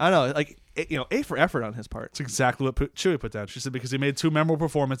 I don't know, like A for effort on his part. It's exactly what Chewie put down. She said because he made two memorable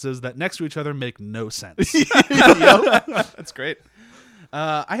performances that next to each other make no sense. That's great.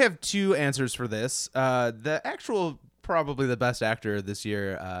 I have two answers for this. The actual probably the best actor this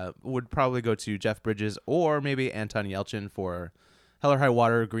year would probably go to Jeff Bridges or maybe Anton Yelchin for Hell or High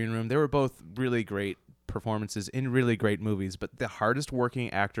Water, Green Room. They were both really great performances in really great movies, but the hardest working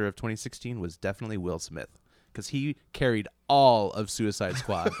actor of 2016 was definitely Will Smith because he carried all of Suicide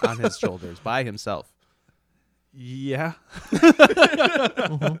Squad on his shoulders by himself. Yeah.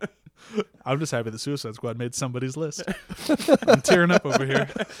 I'm just happy the Suicide Squad made somebody's list. I'm tearing up over here.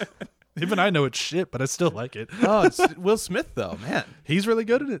 Even I know it's shit, but I still like it. Oh, it's Will Smith though, man. He's really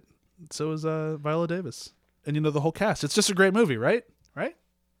good at it. So is Viola Davis. And the whole cast. It's just a great movie, right? Right?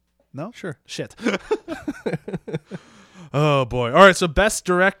 No? Sure. Shit. Oh, boy. All right, so Best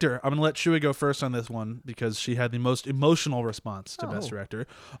Director. I'm going to let Chewie go first on this one because she had the most emotional response to Best Director.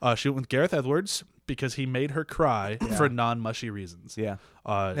 She went with Gareth Edwards because he made her cry for non-mushy reasons. Yeah.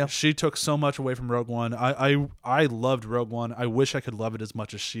 She took so much away from Rogue One. I loved Rogue One. I wish I could love it as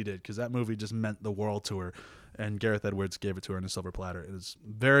much as she did because that movie just meant the world to her, and Gareth Edwards gave it to her in a silver platter. It is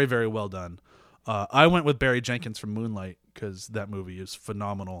very, very well done. I went with Barry Jenkins from Moonlight because that movie is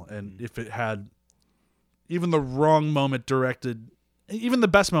phenomenal. And if it had even the wrong moment directed, even the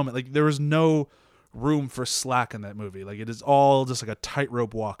best moment, like there was no room for slack in that movie. Like it is all just like a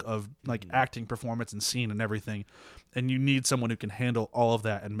tightrope walk of like acting, performance, and scene and everything. And you need someone who can handle all of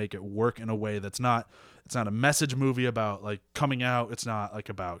that and make it work in a way that's not. It's not a message movie about like coming out. It's not like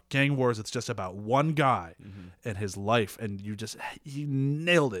about gang wars. It's just about one guy and his life. And you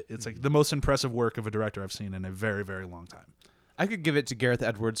nailed it. It's like the most impressive work of a director I've seen in a very, very long time. I could give it to Gareth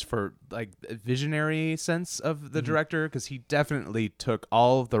Edwards for like a visionary sense of the director because he definitely took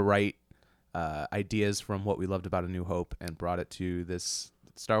all of the right ideas from what we loved about A New Hope and brought it to this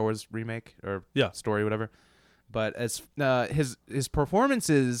Star Wars remake or story, whatever. But as his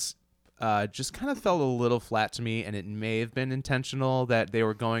performances just kind of felt a little flat to me, and it may have been intentional that they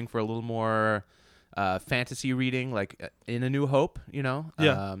were going for a little more fantasy reading, like in A New Hope.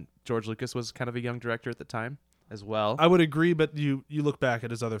 George Lucas was kind of a young director at the time as well. I would agree, but you look back at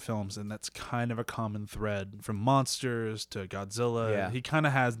his other films, and that's kind of a common thread from Monsters to Godzilla. Yeah. He kind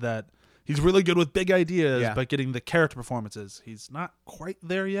of has that. He's really good with big ideas, but getting the character performances, he's not quite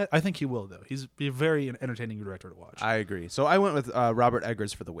there yet. I think he will, though. He's a very entertaining director to watch. I agree. So I went with Robert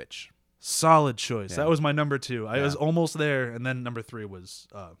Eggers for The Witch. Solid choice. Yeah. That was my number 2. I was almost there, and then number 3 was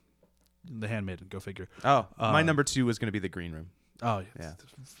The Handmaiden. Go figure. Oh, my number 2 was going to be The Green Room. Oh, yeah.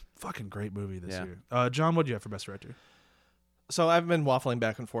 Fucking great movie this year. John, what do you have for Best Director? So I've been waffling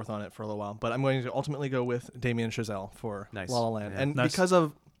back and forth on it for a little while, but I'm going to ultimately go with Damien Chazelle for La La Land. Yeah. And because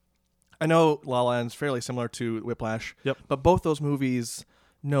of, I know La La Land's fairly similar to Whiplash, but both those movies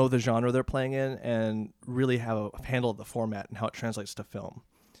know the genre they're playing in and really have a handle of the format and how it translates to film.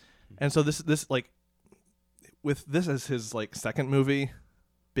 And so this like, with this as his like second movie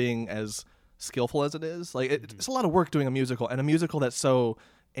being as skillful as it is, like it's a lot of work doing a musical, and a musical that's so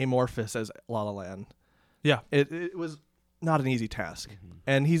amorphous as La La Land. Yeah. It was not an easy task.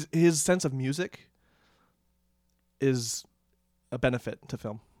 And his sense of music is a benefit to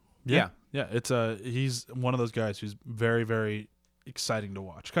film. Yeah. It's he's one of those guys who's very, very exciting to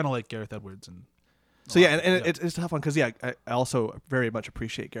watch. Kind of like Gareth Edwards and so it's a tough one because I also very much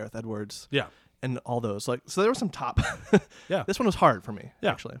appreciate Gareth Edwards. Yeah. And all those so there was some top. Yeah. This one was hard for me.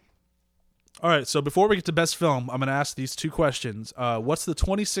 Actually. All right, so before we get to Best Film, I'm going to ask these 2 questions. What's the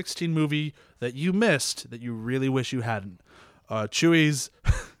 2016 movie that you missed that you really wish you hadn't? Chewie's,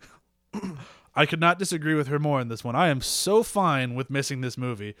 I could not disagree with her more in this one. I am so fine with missing this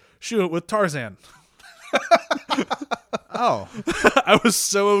movie. She went with Tarzan. Oh, I was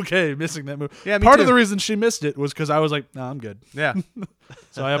so okay missing that movie. Yeah, me Part too. of the reason she missed it was because I was like, "No, I'm good." yeah.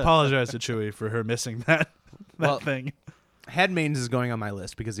 So I apologize to Chewie for her missing that Well, thing. Handmaidens is going on my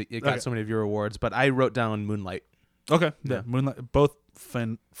list because it got Okay. so many viewer awards. But I wrote down Moonlight. Okay, Yeah. Moonlight, both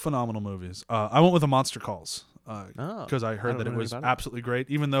phenomenal movies. I went with A Monster Calls Oh, because I heard don't that it know was anything about it. absolutely great.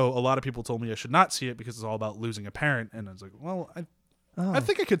 Even though a lot of people told me I should not see it because it's all about losing a parent, and I was like, well, I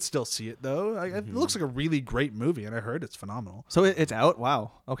think I could still see it though. It looks like a really great movie, and I heard it's phenomenal. So it's out.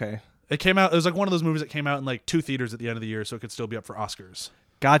 Wow. Okay. It came out. It was like one of those movies that came out in like 2 theaters at the end of the year, so it could still be up for Oscars.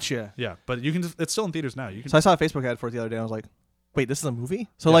 Gotcha. Yeah, but you can. It's still in theaters now. You can. So I saw a Facebook ad for it the other day. And I was like, wait, this is a movie?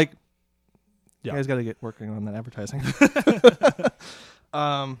 So Yeah. like, Yeah. you guys got to get working on that advertising.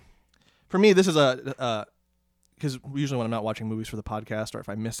 For me, this is because usually when I'm not watching movies for the podcast or if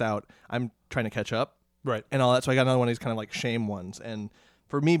I miss out, I'm trying to catch up. Right. And all that. So I got another one of these kind of like shame ones. And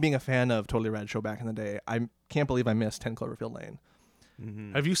for me, being a fan of Totally Rad Show back in the day, I can't believe I missed 10 Cloverfield Lane.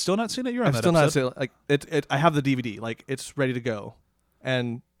 Have you still not seen it? You're on I'm that still episode. not like it. I have the DVD, like it's ready to go,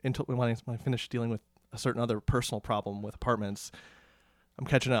 and until when I finish dealing with a certain other personal problem with apartments, I'm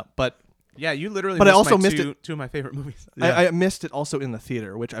catching up. But Yeah, you literally. But I missed also my missed two of my favorite movies. I missed it also in the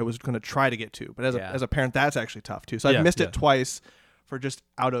theater, which I was going to try to get to. But Yeah. as a parent, that's actually tough too. So I've missed it twice for just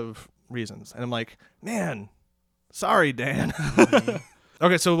out of reasons, and I'm like, man, sorry, Dan.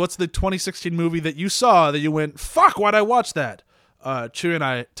 Okay, so what's the 2016 movie that you saw that you went, fuck, why'd I watch that? Chewie and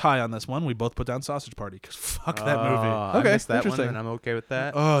I tie on this one. We both put down Sausage Party because fuck that movie. I Okay, missed that one, interesting. and I'm okay with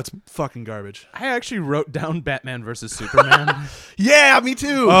that. Oh, it's fucking garbage. I actually wrote down Batman versus Superman. Yeah, me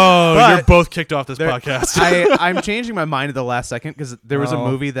too. Oh, But you're both kicked off this There- podcast. I'm changing my mind at the last second because there was a Oh.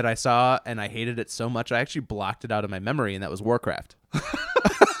 movie that I saw and I hated it so much I actually blocked it out of my memory, and that was Warcraft.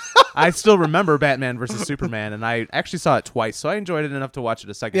 I still remember Batman versus Superman, and I actually saw it twice, so I enjoyed it enough to watch it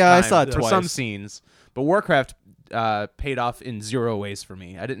a second Yeah, time I saw it for some twice. scenes. But Warcraft paid off in zero ways for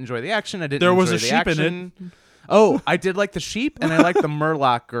me. I didn't enjoy the action. I didn't. There was enjoy a the sheep in action. it. Oh, I did like the sheep, and I like the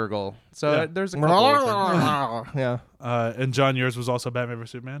Murloc gurgle. So Yeah. there's a couple of things. Yeah. And John, yours was also Batman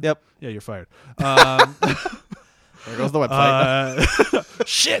vs. Superman? Yep. Yeah, you're fired. There goes the website.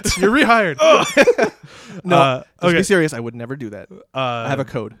 Shit, you're rehired. No, let's okay. be serious. I would never do that. I have a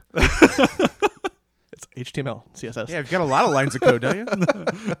code. It's HTML, CSS. Yeah, you've got a lot of lines of code, don't you?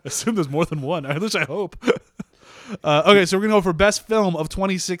 I assume there's more than one. At least I hope. Okay, so we're going to go for Best Film of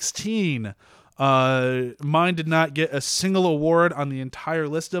 2016. Mine did not get a single award on the entire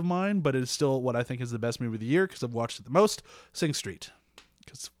list of mine, but it is still what I think is the best movie of the year because I've watched it the most. Sing Street.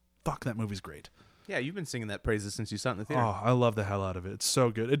 Because fuck, that movie's great. Yeah, you've been singing that praises since you saw it in the theater. Oh, I love the hell out of it. It's so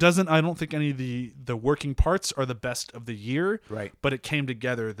good. It doesn't. I don't think any of the working parts are the best of the year. Right. But it came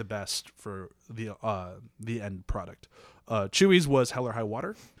together the best for the end product. Chewie's was Hell or High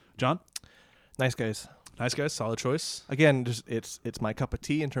Water. John, Nice guys. nice guys, solid choice. Again, just it's my cup of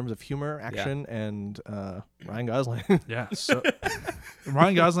tea in terms of humor, action, and Ryan Gosling. Yeah. So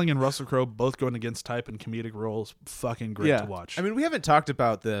Ryan Gosling and Russell Crowe both going against type in comedic roles. Fucking great Yeah. to watch. I mean, we haven't talked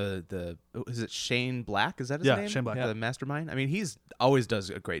about the is it Shane Black? Is that his Yeah, name? Shane Black. The mastermind. I mean, he's always does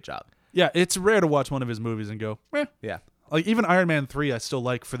a great job. yeah, it's rare to watch one of his movies and go, eh. Yeah. Like even Iron Man 3 I still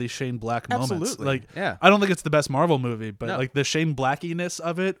like for these Shane Black moments. Absolutely. Like Yeah. I don't think it's the best Marvel movie, but No. like the Shane Blackiness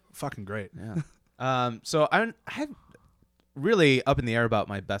of it, fucking great. Yeah. So I have really up in the air about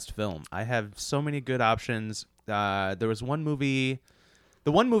my best film. I have so many good options. There was one movie,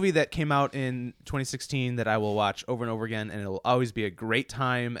 the one movie that came out in 2016 that I will watch over and over again, and it will always be a great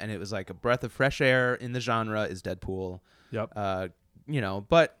time. And it was like a breath of fresh air in the genre. Is Deadpool. Yep.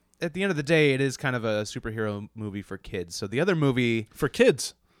 But at the end of the day, it is kind of a superhero movie for kids. So the other movie, For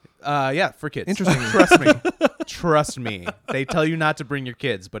kids. for kids. Interesting. Trust me. Trust me. They tell you not to bring your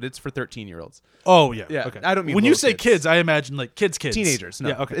kids, but it's for 13-year-olds. Oh yeah. Yeah, Okay. I don't mean when you little say kids. kids, I imagine like kids. Teenagers. No,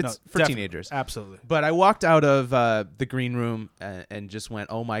 yeah. Okay. it's for definitely. teenagers. Absolutely. But I walked out of the green room and just went,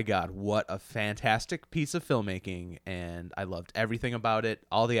 oh my God, what a fantastic piece of filmmaking. And I loved everything about it.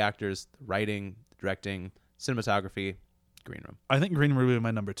 All the actors, writing, directing, cinematography, green room. I think Green Room would be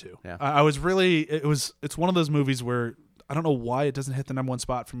my number 2. Yeah. I was really. It's one of those movies where I don't know why it doesn't hit the number 1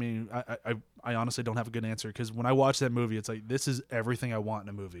 spot for me. I honestly don't have a good answer because when I watch that movie, it's like this is everything I want in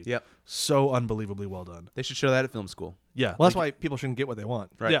a movie. Yep. So unbelievably well done. They should show that at film school. Yeah. Well, that's why people shouldn't get what they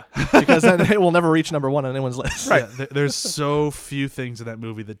want. Right. Yeah. Because then it will never reach number 1 on anyone's list. Right. There's so few things in that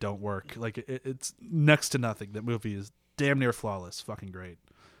movie that don't work. Like it's next to nothing. That movie is damn near flawless. Fucking great.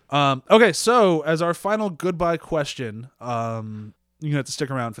 Okay, so as our final goodbye question, you're going to have to stick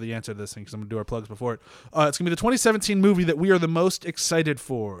around for the answer to this thing because I'm going to do our plugs before it. It's going to be the 2017 movie that we are the most excited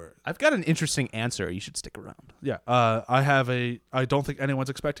for. I've got an interesting answer. You should stick around. Yeah. I don't think anyone's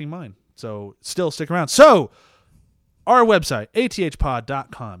expecting mine. So still stick around. So our website,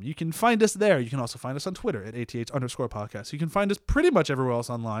 athpod.com. You can find us there. You can also find us on Twitter at @ATH_podcast. You can find us pretty much everywhere else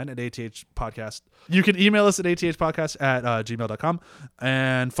online at ATH Podcast. You can email us at athpodcast@gmail.com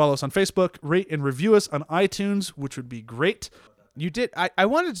and follow us on Facebook, rate and review us on iTunes, which would be great. You did. I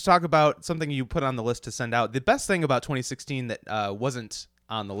wanted to talk about something you put on the list to send out. The best thing about 2016 that wasn't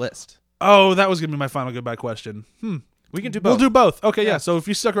on the list. Oh, that was going to be my final goodbye question. We can do both. We'll do both. Okay, yeah. So if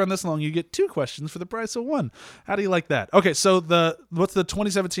you stuck around this long, you get 2 questions for the price of 1. How do you like that? Okay, so what's the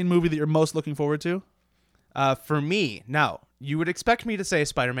 2017 movie that you're most looking forward to? For me, now, you would expect me to say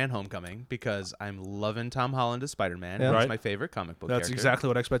Spider-Man Homecoming because I'm loving Tom Holland as Spider-Man. Yeah. He's my favorite comic book That's character. exactly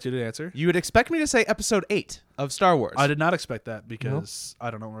what I expect you to answer. You would expect me to say Episode 8 of Star Wars. I did not expect that because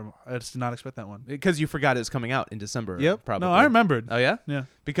I don't know. I just did not expect that one. Because you forgot it was coming out in December. Yep. Probably. No, I remembered. Oh, yeah? Yeah.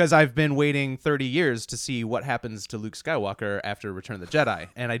 Because I've been waiting 30 years to see what happens to Luke Skywalker after Return of the Jedi.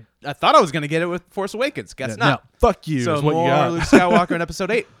 And I thought I was going to get it with Force Awakens. Guess not. No, fuck you. So is what more you got. Luke Skywalker in Episode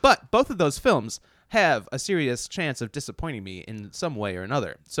 8. But both of those films have a serious chance of disappointing me in some way or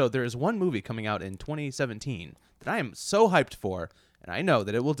another. So there is one movie coming out in 2017 that I am so hyped for, and I know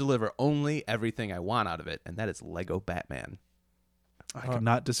that it will deliver only everything I want out of it, and that is Lego Batman. I could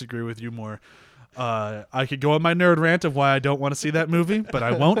not disagree with you more. I could go on my nerd rant of why I don't want to see that movie, but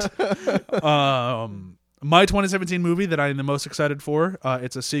I won't. My 2017 movie that I am the most excited for,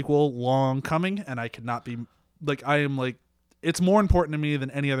 it's a sequel, long coming, and I could not be it's more important to me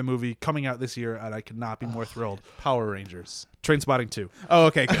than any other movie coming out this year, and I could not be more thrilled. Power Rangers. Trainspotting 2. Oh,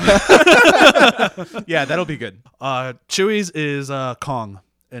 okay, good. Yeah, that'll be good. Chewie's is Kong,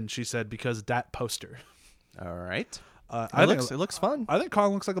 and she said because that poster. All right. It looks fun. I think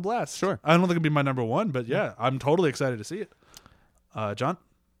Kong looks like a blast. Sure. I don't think it'd be my number 1, but yeah, I'm totally excited to see it. John?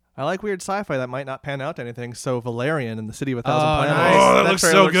 I like weird sci-fi that might not pan out to anything. So Valerian and the City of a Thousand Planets. nice. Oh, that looks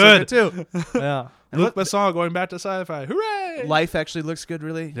so good. too. Yeah. Luke Besson going back to sci-fi. Hooray! Life actually looks good,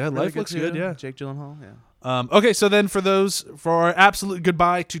 really. Yeah, really Life looks good, yeah. Jake Gyllenhaal, yeah. Okay, so then for our absolute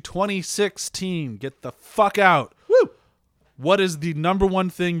goodbye to 2016, get the fuck out. Woo! What is the number 1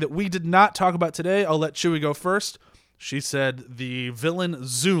 thing that we did not talk about today? I'll let Chewie go first. She said the villain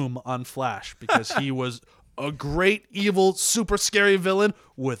Zoom on Flash because he was a great, evil, super scary villain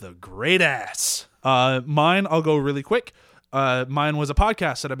with a great ass. Mine, I'll go really quick. Mine was a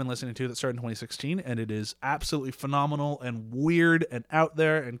podcast that I've been listening to that started in 2016, and it is absolutely phenomenal and weird and out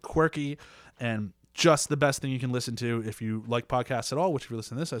there and quirky and just the best thing you can listen to if you like podcasts at all, which if you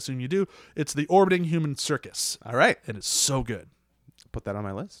listen to this, I assume you do. It's the Orbiting Human Circus. All right. And it's so good. Put that on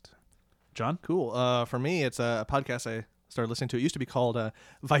my list. John? Cool. For me, it's a podcast I started listening to. It used to be called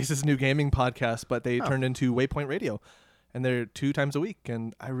Vice's New Gaming Podcast, but they turned into Waypoint Radio. And they're 2 times a week,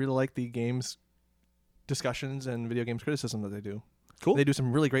 and I really like the games discussions and video games criticism that they do. Cool. They do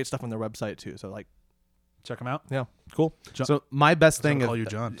some really great stuff on their website, too. So, check them out. Yeah. Cool. John, so my best thing call you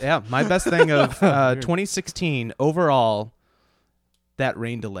John. Yeah, my best thing of 2016 overall, that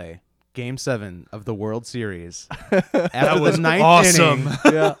rain delay. Game 7 of the World Series. After the 9th inning,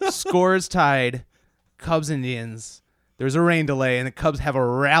 scores tied, Cubs Indians. There's a rain delay, and the Cubs have a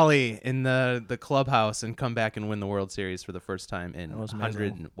rally in the clubhouse and come back and win the World Series for the first time in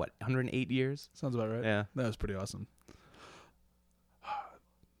 108 years? Sounds about right. Yeah. That was pretty awesome.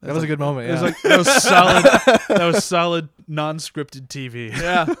 That was a good moment. Yeah. That was solid. That was solid, non-scripted TV.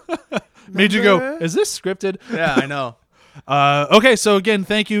 Yeah. Made you go, is this scripted? Yeah, I know. Okay, so again,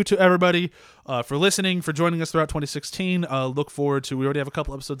 thank you to everybody for listening, for joining us throughout 2016. Look forward to, we already have a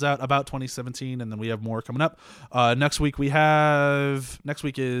couple episodes out about 2017, and then we have more coming up. Next week is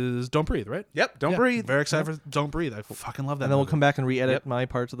Don't Breathe, right? Yep, Don't Breathe. Very excited for Don't Breathe. I fucking love that. And then we'll movie. come back and re-edit my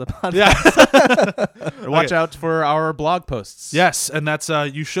parts of the podcast. Yeah. Watch out for our blog posts. Yes, and that's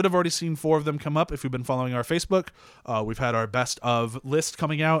you should have already seen 4 of them come up if you've been following our Facebook. We've had our best of list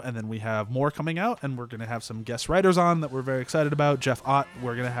coming out, and then we have more coming out, and we're going to have some guest writers on that we're very excited about. Jeff Ott,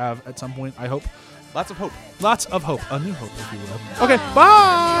 we're going to have at some point, I hope. Lots of hope. Lots of hope. A new hope, if you will. Okay,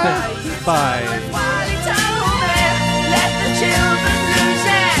 bye! Bye.